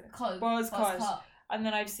 Buzz cut. And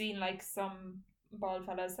then I've seen like some bald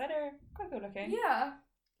fellas that are quite good looking. Yeah.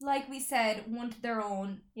 Like we said, one to their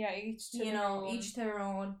own. Yeah, each to their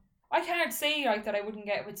own. I can't say like that I wouldn't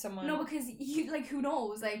get with someone. No, because you like, who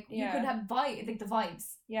knows? Like you could have the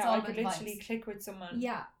vibes. Yeah, I could literally click with someone.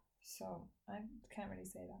 Yeah. So I can't really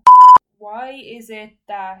say that. Why is it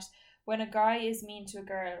that when a guy is mean to a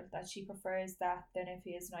girl that she prefers that than if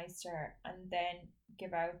he is nice to her, and then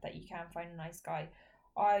give out that you can't find a nice guy?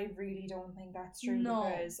 I really don't think that's true,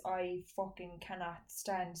 because I fucking cannot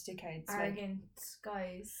stand dickheads. Arrogant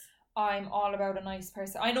guys. I'm all about a nice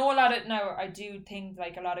person. I know a lot of now. I do think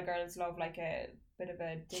like a lot of girls love like a bit of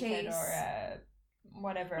a dickhead or a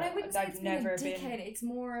whatever. But I wouldn't say it's never been a dickhead. It's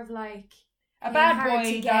more of like a bad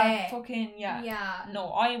boy that fucking yeah.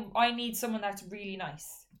 No, I need someone that's really nice.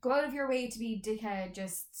 Go out of your way to be dickhead.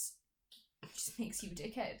 Just makes you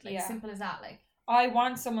dickhead. Like simple as that. Like I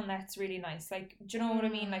want someone that's really nice. Like, do you know what I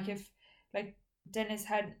mean? Like if like Dennis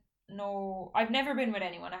had. No, I've never been with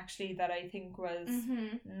anyone actually that I think was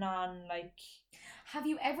like. Have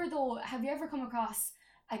you ever come across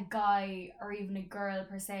a guy or even a girl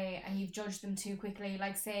per se, and you've judged them too quickly?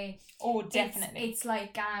 Like, say, oh, definitely. It's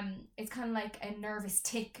like it's kind of like a nervous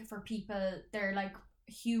tick for people. Their like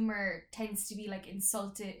humor tends to be like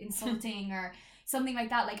insulting or something like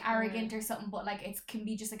that, like arrogant or something, but like it can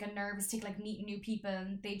be just like a nervous tick, like meeting new people,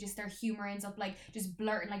 and their humor ends up like just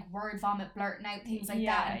blurting, like word vomit, blurting out things like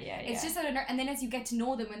that. It's just and then as you get to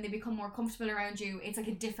know them, when they become more comfortable around you, it's like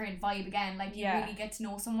a different vibe again. Like you really get to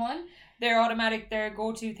know someone. Their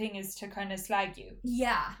go-to thing is to kind of slag you.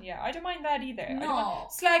 Yeah, I don't mind that either. No,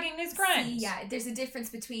 slagging is grand. See, there's a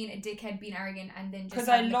difference between a dickhead being arrogant and then just because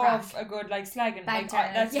I love a good like slagging. Like,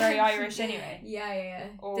 that's very Irish anyway. Yeah.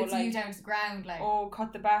 That's like, you down to the ground, like. Oh,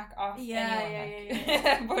 cut the back off.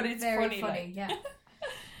 Yeah. But it's very funny. Yeah.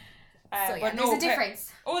 So yeah, there's a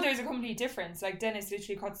difference. There's a complete difference. Like Dennis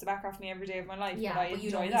literally cuts the back off me every day of my life. Yeah, but I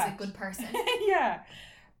enjoy that. He's a good person. Yeah,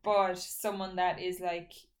 but someone that is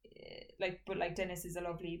like Dennis is a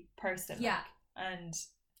lovely person. Yeah, like, and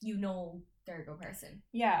they're a good person.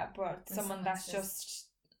 Yeah, but someone that's just.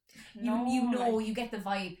 You get the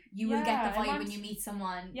vibe. You will get the vibe when you meet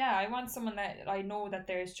someone. Yeah, I want someone that I know that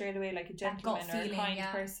they're straight away like a gentleman or a kind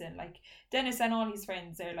person. Like Dennis and all his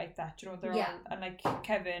friends are like that. You know, they're all, and like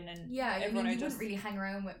Kevin and everyone. You wouldn't really hang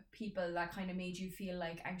around with people that kind of made you feel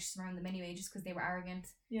like anxious around them anyway, just because they were arrogant.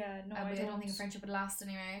 Yeah, no, I don't think a friendship would last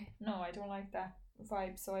anyway. No, I don't like that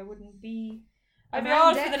vibe, so I wouldn't be. I'd be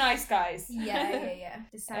all for the nice guys. Yeah.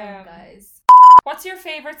 The sound guys. What's your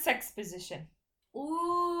favorite sex position?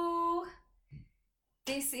 Ooh,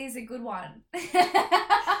 this is a good one. The minute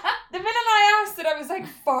I asked it, I was like,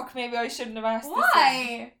 "Fuck, maybe I shouldn't have asked."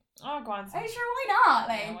 Why? Oh, go on. Are you sure? Why not?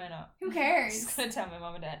 Like, yeah, why not? Who cares? I'm just gonna tell my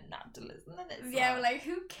mom and dad not to listen to this. Yeah, but like,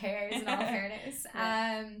 who cares? In all fairness,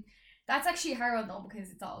 that's actually a hard one though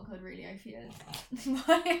because it's all good, really. I feel,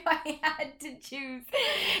 but if I had to choose,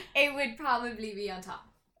 it would probably be on top.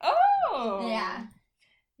 Oh. Yeah.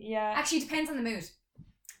 Yeah. Actually, it depends on the mood.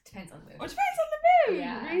 Depends on the mood. Oh, it depends on the mood.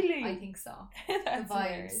 Yeah, really. I think so. That's the vibes.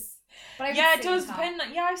 Hilarious. But it does depend.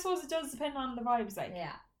 I suppose it does depend on the vibes. Like,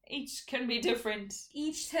 yeah, each can be different.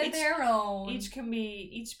 Each their own.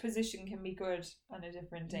 Each position can be good on a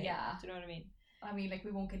different day. Yeah. Do you know what I mean? I mean, like,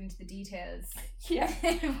 we won't get into the details. Yeah.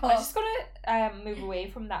 I'm just gonna move away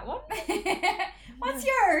from that one. What's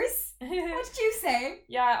yours? What did you say?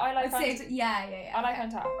 Yeah, I like. Yeah. I like on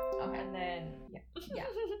top. Okay. And then yeah.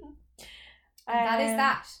 And that is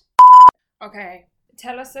that. Okay.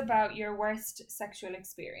 Tell us about your worst sexual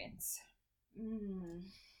experience.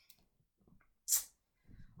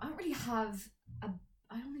 I don't really have I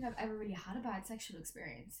don't think I've ever really had a bad sexual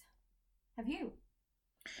experience. Have you?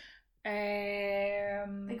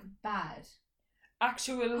 Like bad.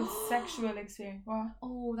 Actual sexual experience. What?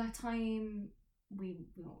 Oh, that time we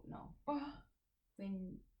don't know. What?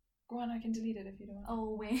 When go on, I can delete it if you don't want.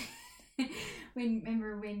 Oh,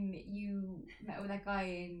 remember when you met with that guy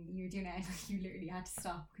and you were doing it and you literally had to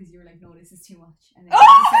stop because you were like, no, this is too much. And then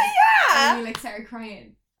and you like started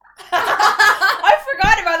crying. I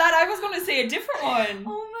forgot about that. I was going to say a different one.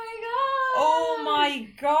 Oh my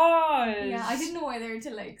god. Yeah, I didn't know whether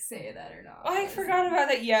to like say that or not. I forgot about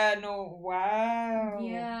that. Yeah, no, wow.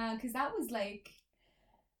 Yeah, because that was like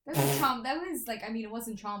that was like, I mean, it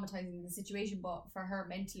wasn't traumatizing the situation, but for her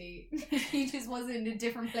mentally, he just wasn't in a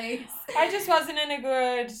different place. I just wasn't in a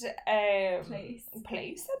good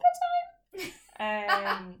place at the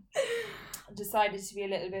time. Decided to be a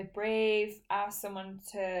little bit brave, asked someone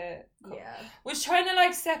to was trying to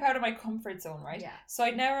like step out of my comfort zone, right? Yeah. So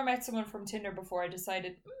I'd never met someone from Tinder before. I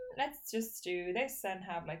decided, let's just do this and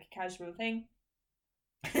have like a casual thing.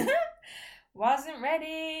 Wasn't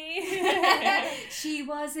ready. She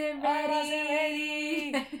wasn't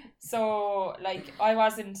ready. So like I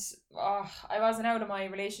wasn't out of my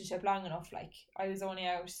relationship long enough. Like I was only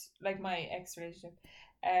out like my ex relationship.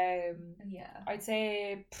 I'd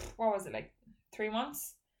say what was it, like 3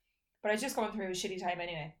 months, but I was just going through a shitty time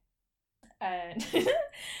anyway, and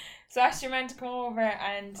so asked your man to come over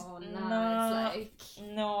and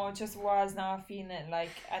just was not feeling it, like,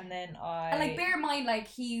 and then and like bear in mind, like,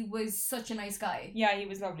 he was such a nice guy. Yeah, he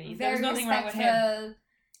was lovely. Very there was nothing wrong with him.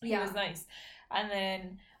 He was nice. And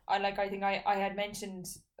then I think I had mentioned,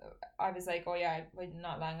 I was like, oh yeah, we're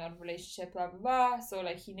not long out of a relationship, blah blah blah. So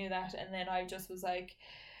like he knew that, and then I just was like,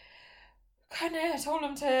 kind of told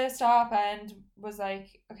him to stop, and was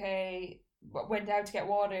like, okay, went out to get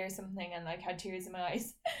water or something, and like had tears in my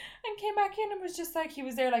eyes, and came back in and was just like, he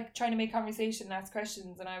was there like trying to make conversation and ask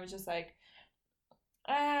questions, and I was just like,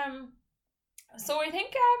 so I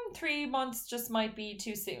think 3 months just might be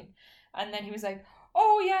too soon. And then he was like,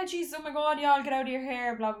 oh yeah, Jesus, oh my god, yeah, I'll get out of your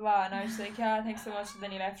hair, blah blah blah. And I was like, yeah, thanks so much. And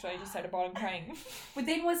then he left, so I just started bawling, crying. But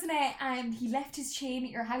then wasn't it he left his chain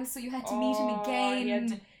at your house, so you had to meet him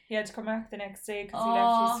again? He had to come back the next day because he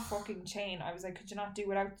left his fucking chain. I was like, could you not do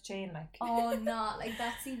without the chain? Like, like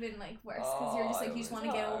that's even like worse, because you're just like, you just want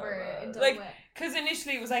to get over it and done like, with. Because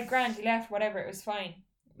initially it was like, grand, he left, whatever, it was fine.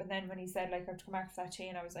 But then when he said like, I have to come back for that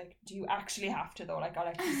chain, I was like, do you actually have to though? Like, I'll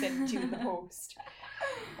actually send it to you in the post.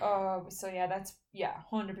 So yeah, that's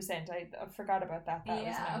 100%. I forgot about that. That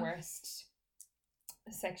was my worst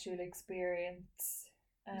sexual experience.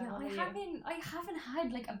 I haven't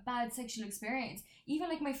had like a bad sexual experience. Even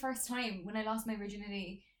like my first time when I lost my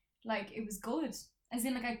virginity, like, it was good. As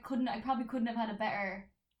in, like, I probably couldn't have had a better.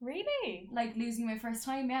 Really? Like, losing my first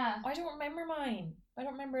time, yeah. I don't remember mine. I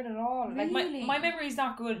don't remember it at all. Really? Like, my memory's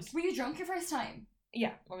not good. Were you drunk your first time?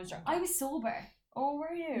 Yeah, I was drunk. I was sober. Oh,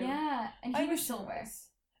 were you? Yeah, and he was sober.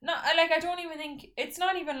 No, I don't even think it's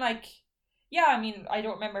not even like. Yeah, I mean, I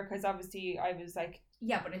don't remember because obviously I was like.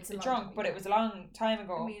 Yeah, but it's a drunk, time but it was a long time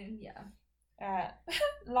ago. I mean, yeah.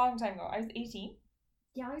 Long time ago. I was 18.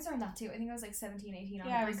 Yeah, I was around that too. I think I was like 17, 18 on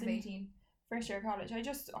Yeah, the brink of 18. First year of college.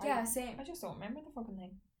 Same. I just don't remember the fucking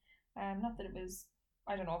thing. Not that it was.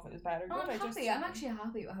 I don't know if it was bad or good. I'm happy. I'm actually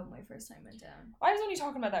happy with how my first time went down. I was only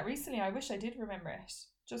talking about that recently. I wish I did remember it.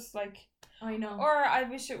 Just like. I know. Or I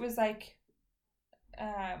wish it was like.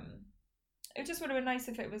 It just would have been nice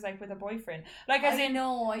if it was like with a boyfriend. Like as in,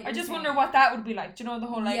 I just wonder what that would be like. Do you know the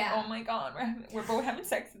whole like, oh my god, we're both having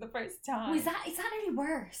sex for the first time. Is that any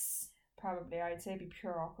worse? Probably, I'd say it'd be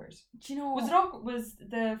pure awkward. Do you know? Was it awkward? Was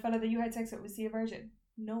the fella that you had sex with, was he a virgin?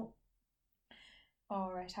 No.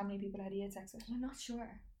 Oh right, how many people had he had sex with? I'm not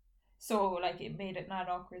sure. So like it made it not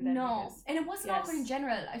awkward then. No, and it wasn't awkward in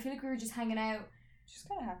general. I feel like we were just hanging out. Just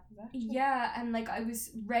kind of happens actually. Yeah, and like I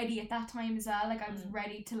was ready at that time as well. Like I was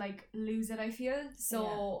ready to like lose it. I feel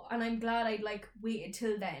so, and I'm glad I'd like waited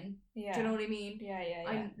till then. Yeah. Do you know what I mean? Yeah.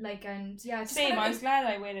 I'm like, and yeah. Same. I was glad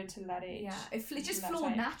I waited till that age. Yeah, it just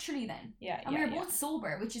flowed naturally then. Yeah. And we were both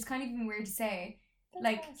sober, which is kind of even weird to say. That's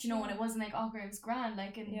like, nice, do you know, and it wasn't like awkward. It was grand.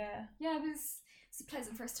 Like, and yeah, it was a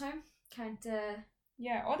pleasant first time. Can't.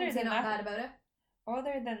 Yeah. Other than not bad about it.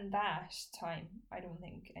 Other than that time, I don't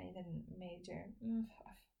think anything major.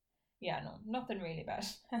 Yeah, no, nothing really bad.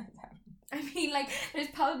 I mean, like, there's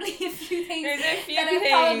probably a few things that have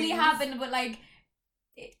probably happened, but like,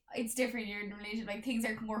 it's different. You're in a relationship, like things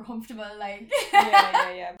are more comfortable. Like,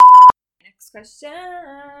 yeah. Next question.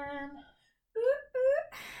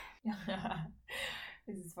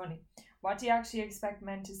 This is funny. What do you actually expect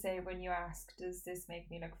men to say when you ask, "Does this make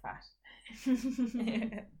me look fat?"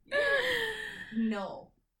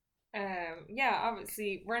 No. Yeah,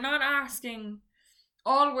 obviously we're not asking.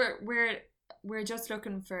 All we're just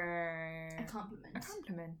looking for a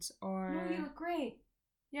compliment. Or no, you look great.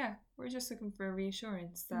 Yeah, we're just looking for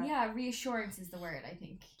reassurance. Reassurance is the word, I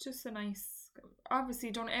think. Just a nice.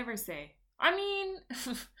 Obviously, don't ever say. I mean,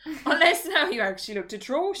 unless now you actually looked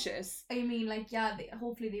atrocious. I mean, like, yeah,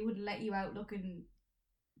 hopefully they wouldn't let you out looking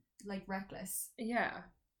like reckless. Yeah.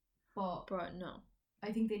 But no.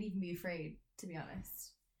 I think they'd even be afraid, to be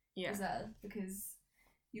honest. Yeah. As well, because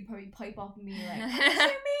you'd probably pipe up and be like, "What do you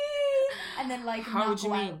mean?" And then like, how do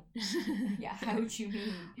you mean? Yeah, how do you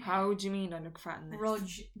mean? How do you mean I look fat in this?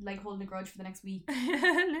 Grudge, like holding a grudge for the next week.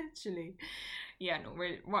 Literally. Yeah, no,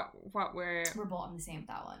 we're both on the same with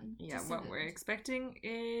that one. Yeah, what we're expecting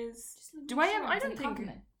is do I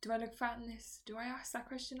look fat in this? Do I ask that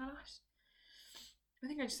question a lot? I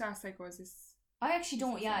think I just asked like, was this? I actually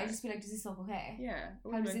don't. Yeah, I just feel like, does this look okay? Yeah.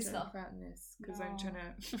 How does this look? Fat in this because I'm trying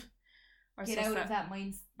to get out of that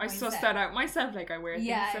mindset. I suss that out myself. Like I wear things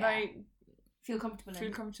that I feel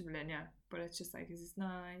comfortable in. Yeah, but it's just like, is this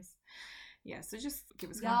nice? Yeah. So just give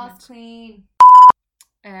us a compliment. Yes, queen.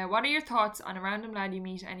 What are your thoughts on a random lad you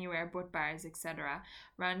meet anywhere but bars, etc.,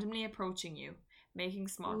 randomly approaching you, making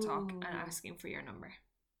small talk, and asking for your number?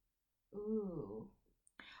 Ooh.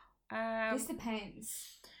 This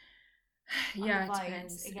depends. Yeah, it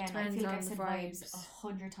depends. Again, it depends I feel like on I've said vibes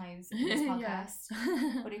 100 times in this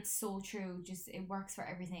podcast, but it's so true. Just it works for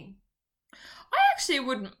everything. I actually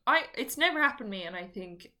wouldn't. It's never happened to me, and I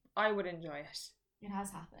think I would enjoy it. It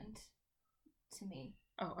has happened to me.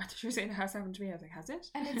 Oh, I thought you were saying it has happened to me. I was like, has it?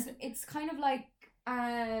 And it's kind of like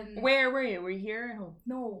Where were you? Were you here or at home?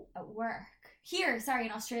 No, at work. Here, sorry,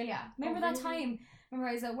 in Australia. Remember that time? Remember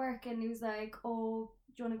I was at work and he was like, "Oh,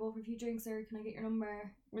 do you want to go for a few drinks or can I get your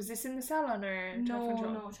number?" Was this in the salon or traffic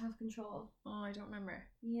control? No, traffic control. Oh, I don't remember.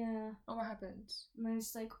 Yeah. Oh, what happened? And I was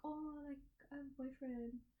just like, "Oh, like I have a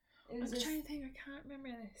boyfriend." I'm trying to think. I can't remember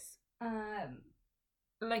this.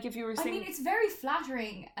 Like if you were saying, I mean, it's very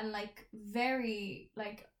flattering and like very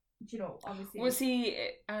like, you know, obviously. Was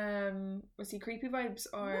he creepy vibes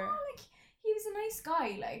or? No, like he was a nice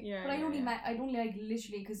guy, like. Yeah. But I only like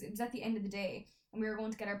literally because it was at the end of the day and we were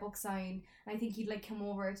going to get our book signed. And I think he'd like come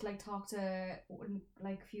over to like talk to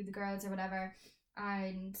like a few of the girls or whatever,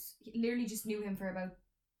 and he literally just knew him for about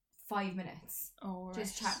 5 minutes. Oh, right.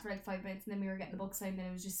 Just chat for like 5 minutes, and then we were getting the book signed, and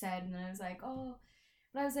it was just said, and then I was like, oh.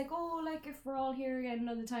 But I was like, oh, like if we're all here again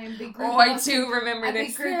another time, big group. Oh, I do remember this.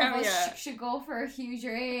 Big group of us should go for a few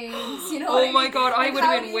drinks, you know. Oh my god, I would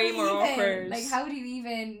have been way more awkward. Like, how do you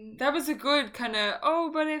even? That was a good kind of.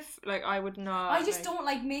 Oh, but if like I would not. I just don't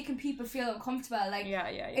like making people feel uncomfortable. Like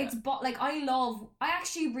it's like I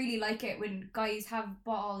actually really like it when guys have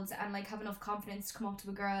balls and like have enough confidence to come up to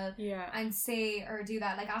a girl. Yeah. And say or do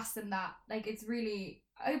that, like ask them that. Like it's really.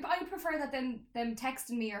 I prefer that them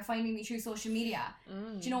texting me or finding me through social media.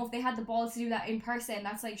 Do you know, if they had the balls to do that in person,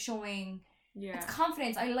 that's like showing it's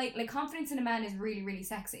confidence. I like confidence in a man is really, really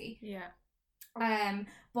sexy.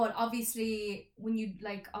 But obviously when you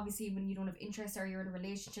don't have interest or you're in a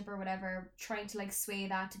relationship or whatever, trying to like sway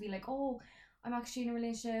that to be like, oh, I'm actually in a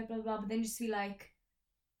relationship, blah blah, but then just be like,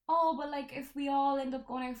 oh, but like if we all end up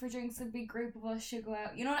going out for drinks, a big group of us should go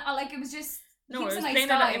out. You know, like it was just it was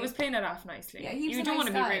playing it off nicely. Yeah, you don't want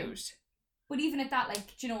to be rude. But even at that,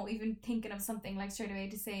 like, you know, even thinking of something like straight away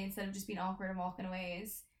to say instead of just being awkward and walking away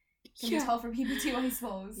can be tough for people too, I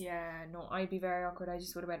suppose. Yeah, no, I'd be very awkward. I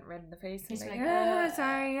just would have went red in the face and like,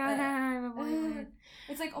 sorry,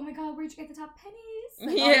 it's like, oh my god, where'd you get the top pennies?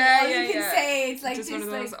 Like, all you can say it's like just one of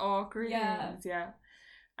those awkward things.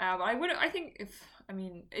 I think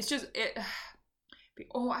it's just it.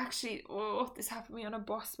 This happened to me on a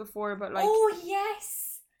bus before, but like, oh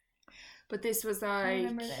yes, but this was like, I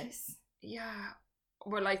remember this. Yeah,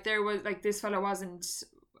 but like there was like this fella wasn't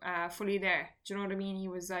fully there. Do you know what I mean? He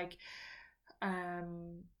was like,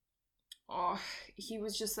 he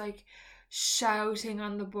was just like shouting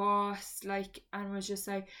on the bus, like, and was just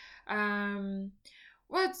like,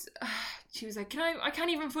 what? She was like, I can't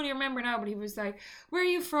even fully remember now, but he was like, where are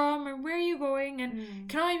you from and where are you going and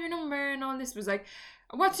can I have your number and all this. Was like,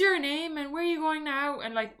 what's your name and where are you going now?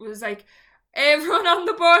 And like was like, everyone on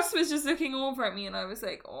the bus was just looking over at me and I was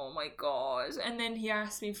like, oh my god. And then he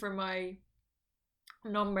asked me for my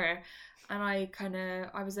number and I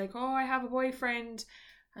was like, oh, I have a boyfriend.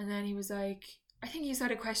 And then he was like, I think he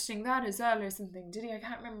started questioning that as well or something, did he? I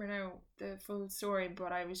can't remember now the full story,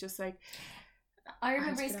 but I was just like, I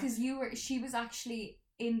remember it's because she was actually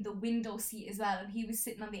in the window seat as well and he was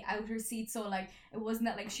sitting on the outer seat, so like it wasn't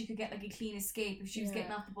that like she could get like a clean escape. If she was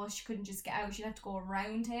getting off the bus, she couldn't just get out, she'd have to go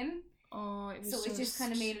around him. It just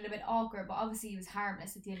kind of made it a bit awkward, but obviously he was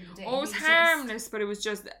harmless at the end of the day. Oh, it was harmless, but it was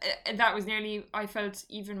just that was nearly, I felt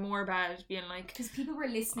even more bad being like, because people were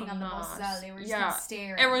listening on the bus as well. They were just kind of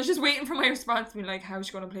staring. Everyone's just waiting for my response to be like, how's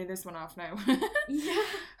she going to play this one off now?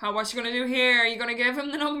 What's she going to do here? Are you going to give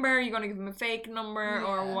him the number? Are you going to give him a fake number?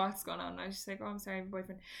 Or what's going on? I was just like, oh, I'm sorry,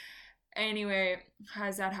 boyfriend. Anyway,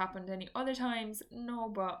 has that happened any other times? No,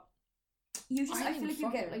 but I feel like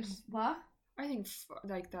you get like, what? I think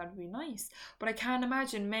like that'd be nice, but I can't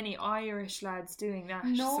imagine many Irish lads doing that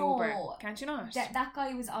sober. Can't you not? That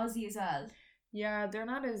guy was Aussie as well. Yeah, they're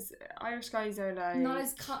not as Irish guys are like not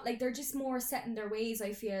as like they're just more set in their ways.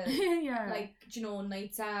 I feel like, you know,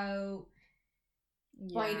 nights out,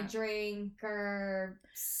 buying a drink or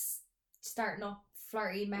starting up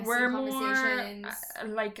flirty, messy conversations.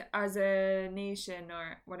 More, like as a nation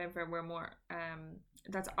or whatever, we're more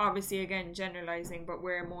that's obviously again generalizing, but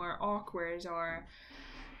we're more awkward or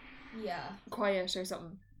quiet or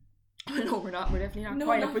something. No, we're not. We're definitely not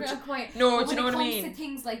quiet. We're not quiet. No, but do you know what I mean? When it comes to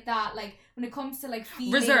things like that, like when it comes to like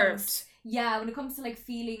feelings, reserved. Yeah, when it comes to like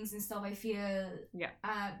feelings and stuff, I feel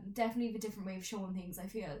definitely have a different way of showing things. I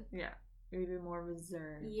feel maybe more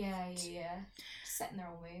reserved. Yeah. Just set in their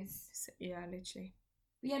own ways. Yeah, literally.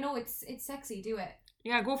 But yeah, no, it's sexy. Do it.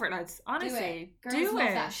 Yeah, go for it, lads. Honestly, girls love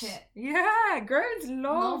that shit. Yeah, girls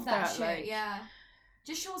love that shit. Like, yeah,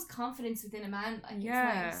 just shows confidence within a man. Like, it's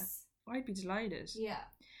nice. I'd be delighted. Yeah.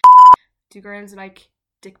 Do girls like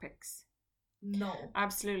dick pics? No.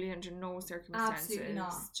 Absolutely, under no circumstances. Absolutely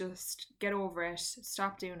not. Just get over it.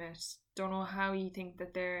 Stop doing it. Don't know how you think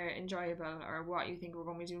that they're enjoyable or what you think we're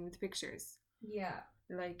going to be doing with the pictures. Yeah.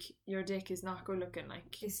 Like, your dick is not good looking.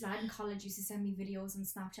 Like, this lad in college used to send me videos on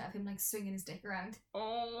Snapchat of him like swinging his dick around.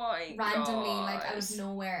 Oh my randomly, God. Like out of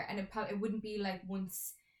nowhere, and it wouldn't be like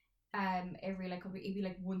once every like it'd be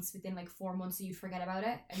like once within like 4 months, so you'd forget about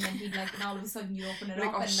it, and then he'd like, and all of a sudden you open it like,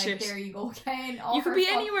 up and shit. Like there you go again. You could be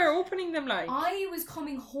anywhere opening them. Like, I was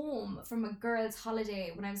coming home from a girl's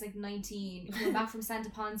holiday when I was like 19, coming back from Santa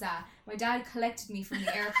Ponsa. My dad collected me from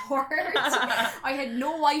the airport. I had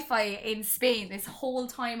no Wi-Fi in Spain this whole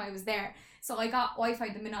time I was there. So I got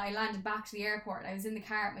Wi-Fi the minute I landed back to the airport. I was in the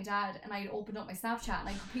car with my dad and I had opened up my Snapchat and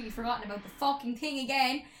I'd completely forgotten about the fucking thing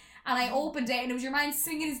again. And I opened it and it was your man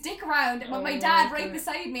swinging his dick around. And with my dad right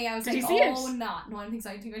beside me, I was like, oh, nah. No, I don't think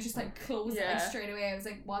so. I think I just like closed it like, straight away. I was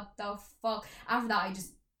like, what the fuck? After that, I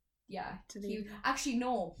just, actually,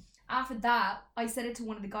 no. After that, I said it to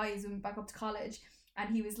one of the guys when we went back up to college.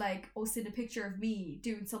 And he was like, oh, send a picture of me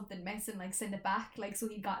doing something messing, like send it back. Like, so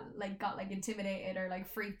he got intimidated or like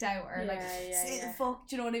freaked out or say the fuck,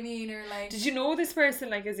 do you know what I mean? Or like, did you know this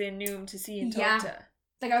person, like, as in knew him to see and talk to?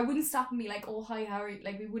 Like, I wouldn't stop and be like, oh, hi, how are you?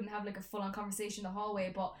 Like, we wouldn't have like a full on conversation in the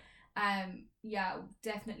hallway, but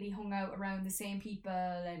definitely hung out around the same people.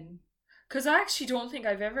 And Because I actually don't think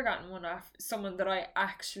I've ever gotten one off someone that I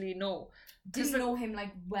actually know. Didn't know him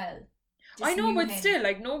like well. I know, but still,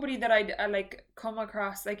 like nobody that I like come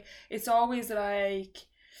across, like it's always like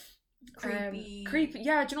creepy.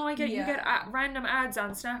 Yeah, do you know, you get random ads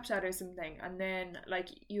on Snapchat or something, and then like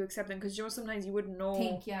you accept them because sometimes you wouldn't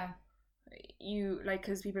know. You like,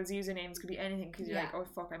 because people's usernames could be anything, because you're like, oh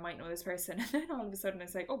fuck, I might know this person, and then all of a sudden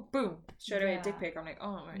it's like, oh boom, straight away a dick pic. I'm like,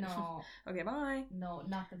 oh right. No. Okay, bye. No,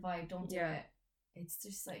 not the vibe. Don't do it. It's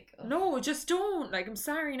just like, ugh. No, just don't. Like, I'm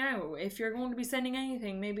sorry now. If you're going to be sending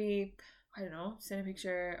anything, maybe, I don't know, send a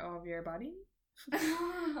picture of your body.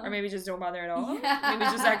 Or maybe just don't bother at all. Maybe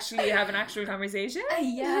just actually have an actual conversation.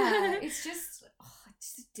 It's just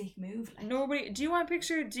a dick move. Like. Nobody. Do you want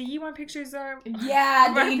pictures of they our do. vagina?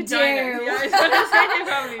 Yeah,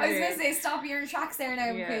 I was gonna say stop your tracks there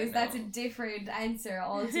now, because that's a different answer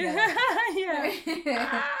altogether.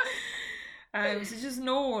 So just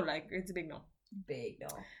no, like, it's a big no. Big no.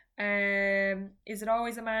 Is it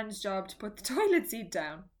always a man's job to put the toilet seat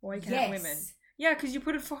down? Why can't women? Yeah, because you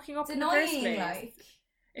put it fucking up in the first place. Like.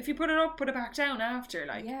 If you put it up, put it back down after,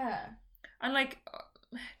 like. Yeah. And like,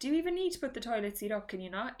 do you even need to put the toilet seat up? Can you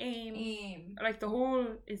not aim? Like, the hole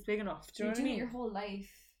is big enough. Do you know what I mean? Your whole life.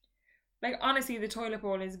 Like, honestly, the toilet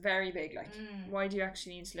bowl is very big. Like, why do you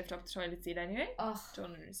actually need to lift up the toilet seat anyway?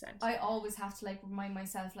 Don't understand. I always have to, like, remind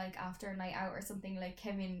myself, like, after a night out or something, like,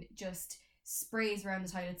 Kevin just sprays around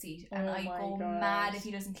the toilet seat, and I go mad if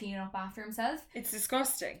he doesn't clean it up after himself. It's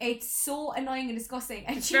disgusting. It's so annoying and disgusting.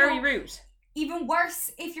 And it's very rude. Even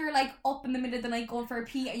worse if you're, like, up in the middle of the night going for a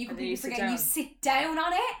pee and you completely forget and you sit down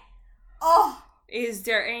on it. Oh! Is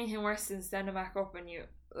there anything worse than standing back up and you...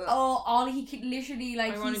 Ugh. Oh, all he could literally,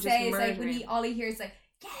 like, he says, like, when all he hears, like,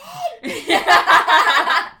 get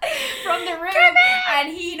from the room, and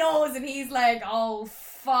he knows, and he's like, oh,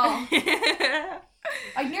 fuck.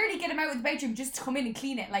 I'd nearly get him out of the bedroom just to come in and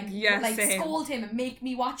clean it, like, scold him and make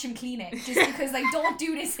me watch him clean it, just because, like, don't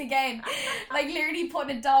do this again. Like, literally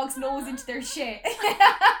putting a dog's nose into their shit.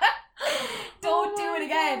 Don't do it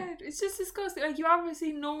again. God. It's just disgusting. Like, you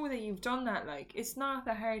obviously know that you've done that. Like, it's not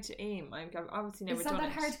that hard to aim. Like, I've obviously never done it. It's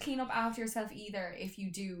not that hard to clean up after yourself either if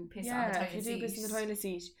you do piss on the toilet seat. Yeah, if you do piss in the toilet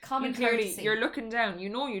seat. Common courtesy. You're looking down. You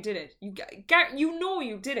know you did it. You know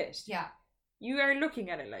you did it. Yeah. You are looking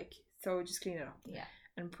at it, like, so just clean it up. Yeah.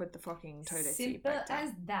 And put the fucking toilet seat back down.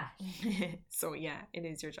 Simple as that. So, yeah, it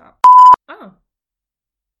is your job. Oh.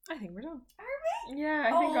 I think we're done. Are we? Yeah,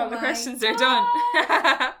 I think all the questions are done.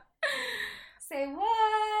 Say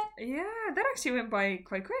what? Yeah, that actually went by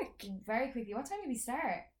quite quick. Very quickly. What time did we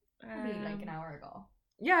start? Probably like an hour ago.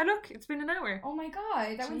 Yeah, look, it's been an hour. Oh my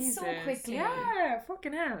god, that went so quickly. Yeah,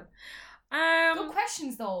 fucking hell. Good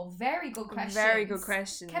questions though. Very good questions. Very good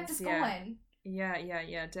questions. Kept us going. Yeah,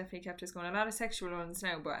 definitely kept us going. A lot of sexual ones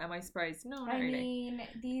now, but am I surprised? No, not really. I mean,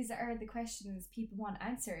 these are the questions people want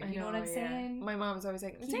answered. You know what I'm saying? My mom's always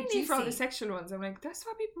like, "Thank you for all the sexual ones." I'm like, that's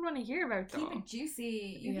what people want to hear about, though. Keep it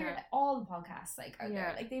juicy. You hear all the podcasts out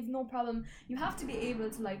there. Like, they've no problem. You have to be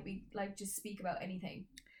able to just speak about anything,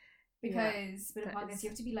 because with a podcast you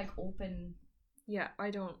have to be like open. Yeah, I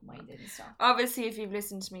don't mind it and stuff. Obviously, if you've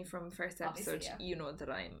listened to me from the first episode, you know that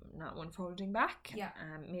I'm not one for holding back. Yeah.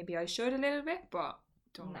 Maybe I should a little bit, but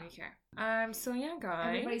don't really care. So yeah, guys.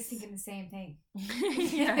 Everybody's thinking the same thing.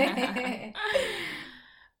 Yeah.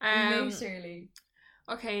 Surely.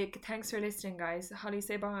 Okay, thanks for listening, guys. Holly,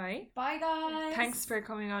 say bye. Bye, guys. Thanks for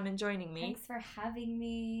coming on and joining me. Thanks for having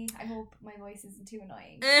me. I hope my voice isn't too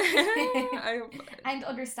annoying. I hope. And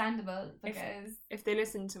understandable, because... If they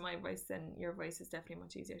listen to my voice, then your voice is definitely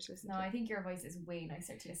much easier to listen to. No, I think your voice is way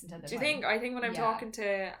nicer to listen to than Do you think? I think when I'm talking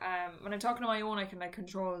to... when I'm talking to my own, I can, like,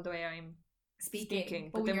 control the way I'm speaking.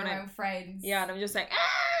 But then when I'm around friends... Yeah, and I'm just like...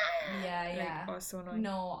 Yeah. Like, oh, it's so annoying.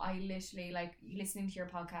 No, I literally, like, listening to your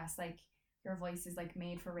podcast, like... Your voice is like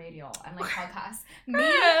made for radio and like podcasts. Me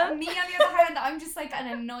on the other hand, I'm just like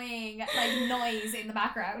an annoying like noise in the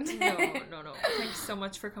background. No. Thanks so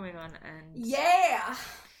much for coming on, and yeah.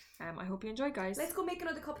 I hope you enjoyed, guys. Let's go make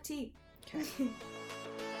another cup of tea. Okay.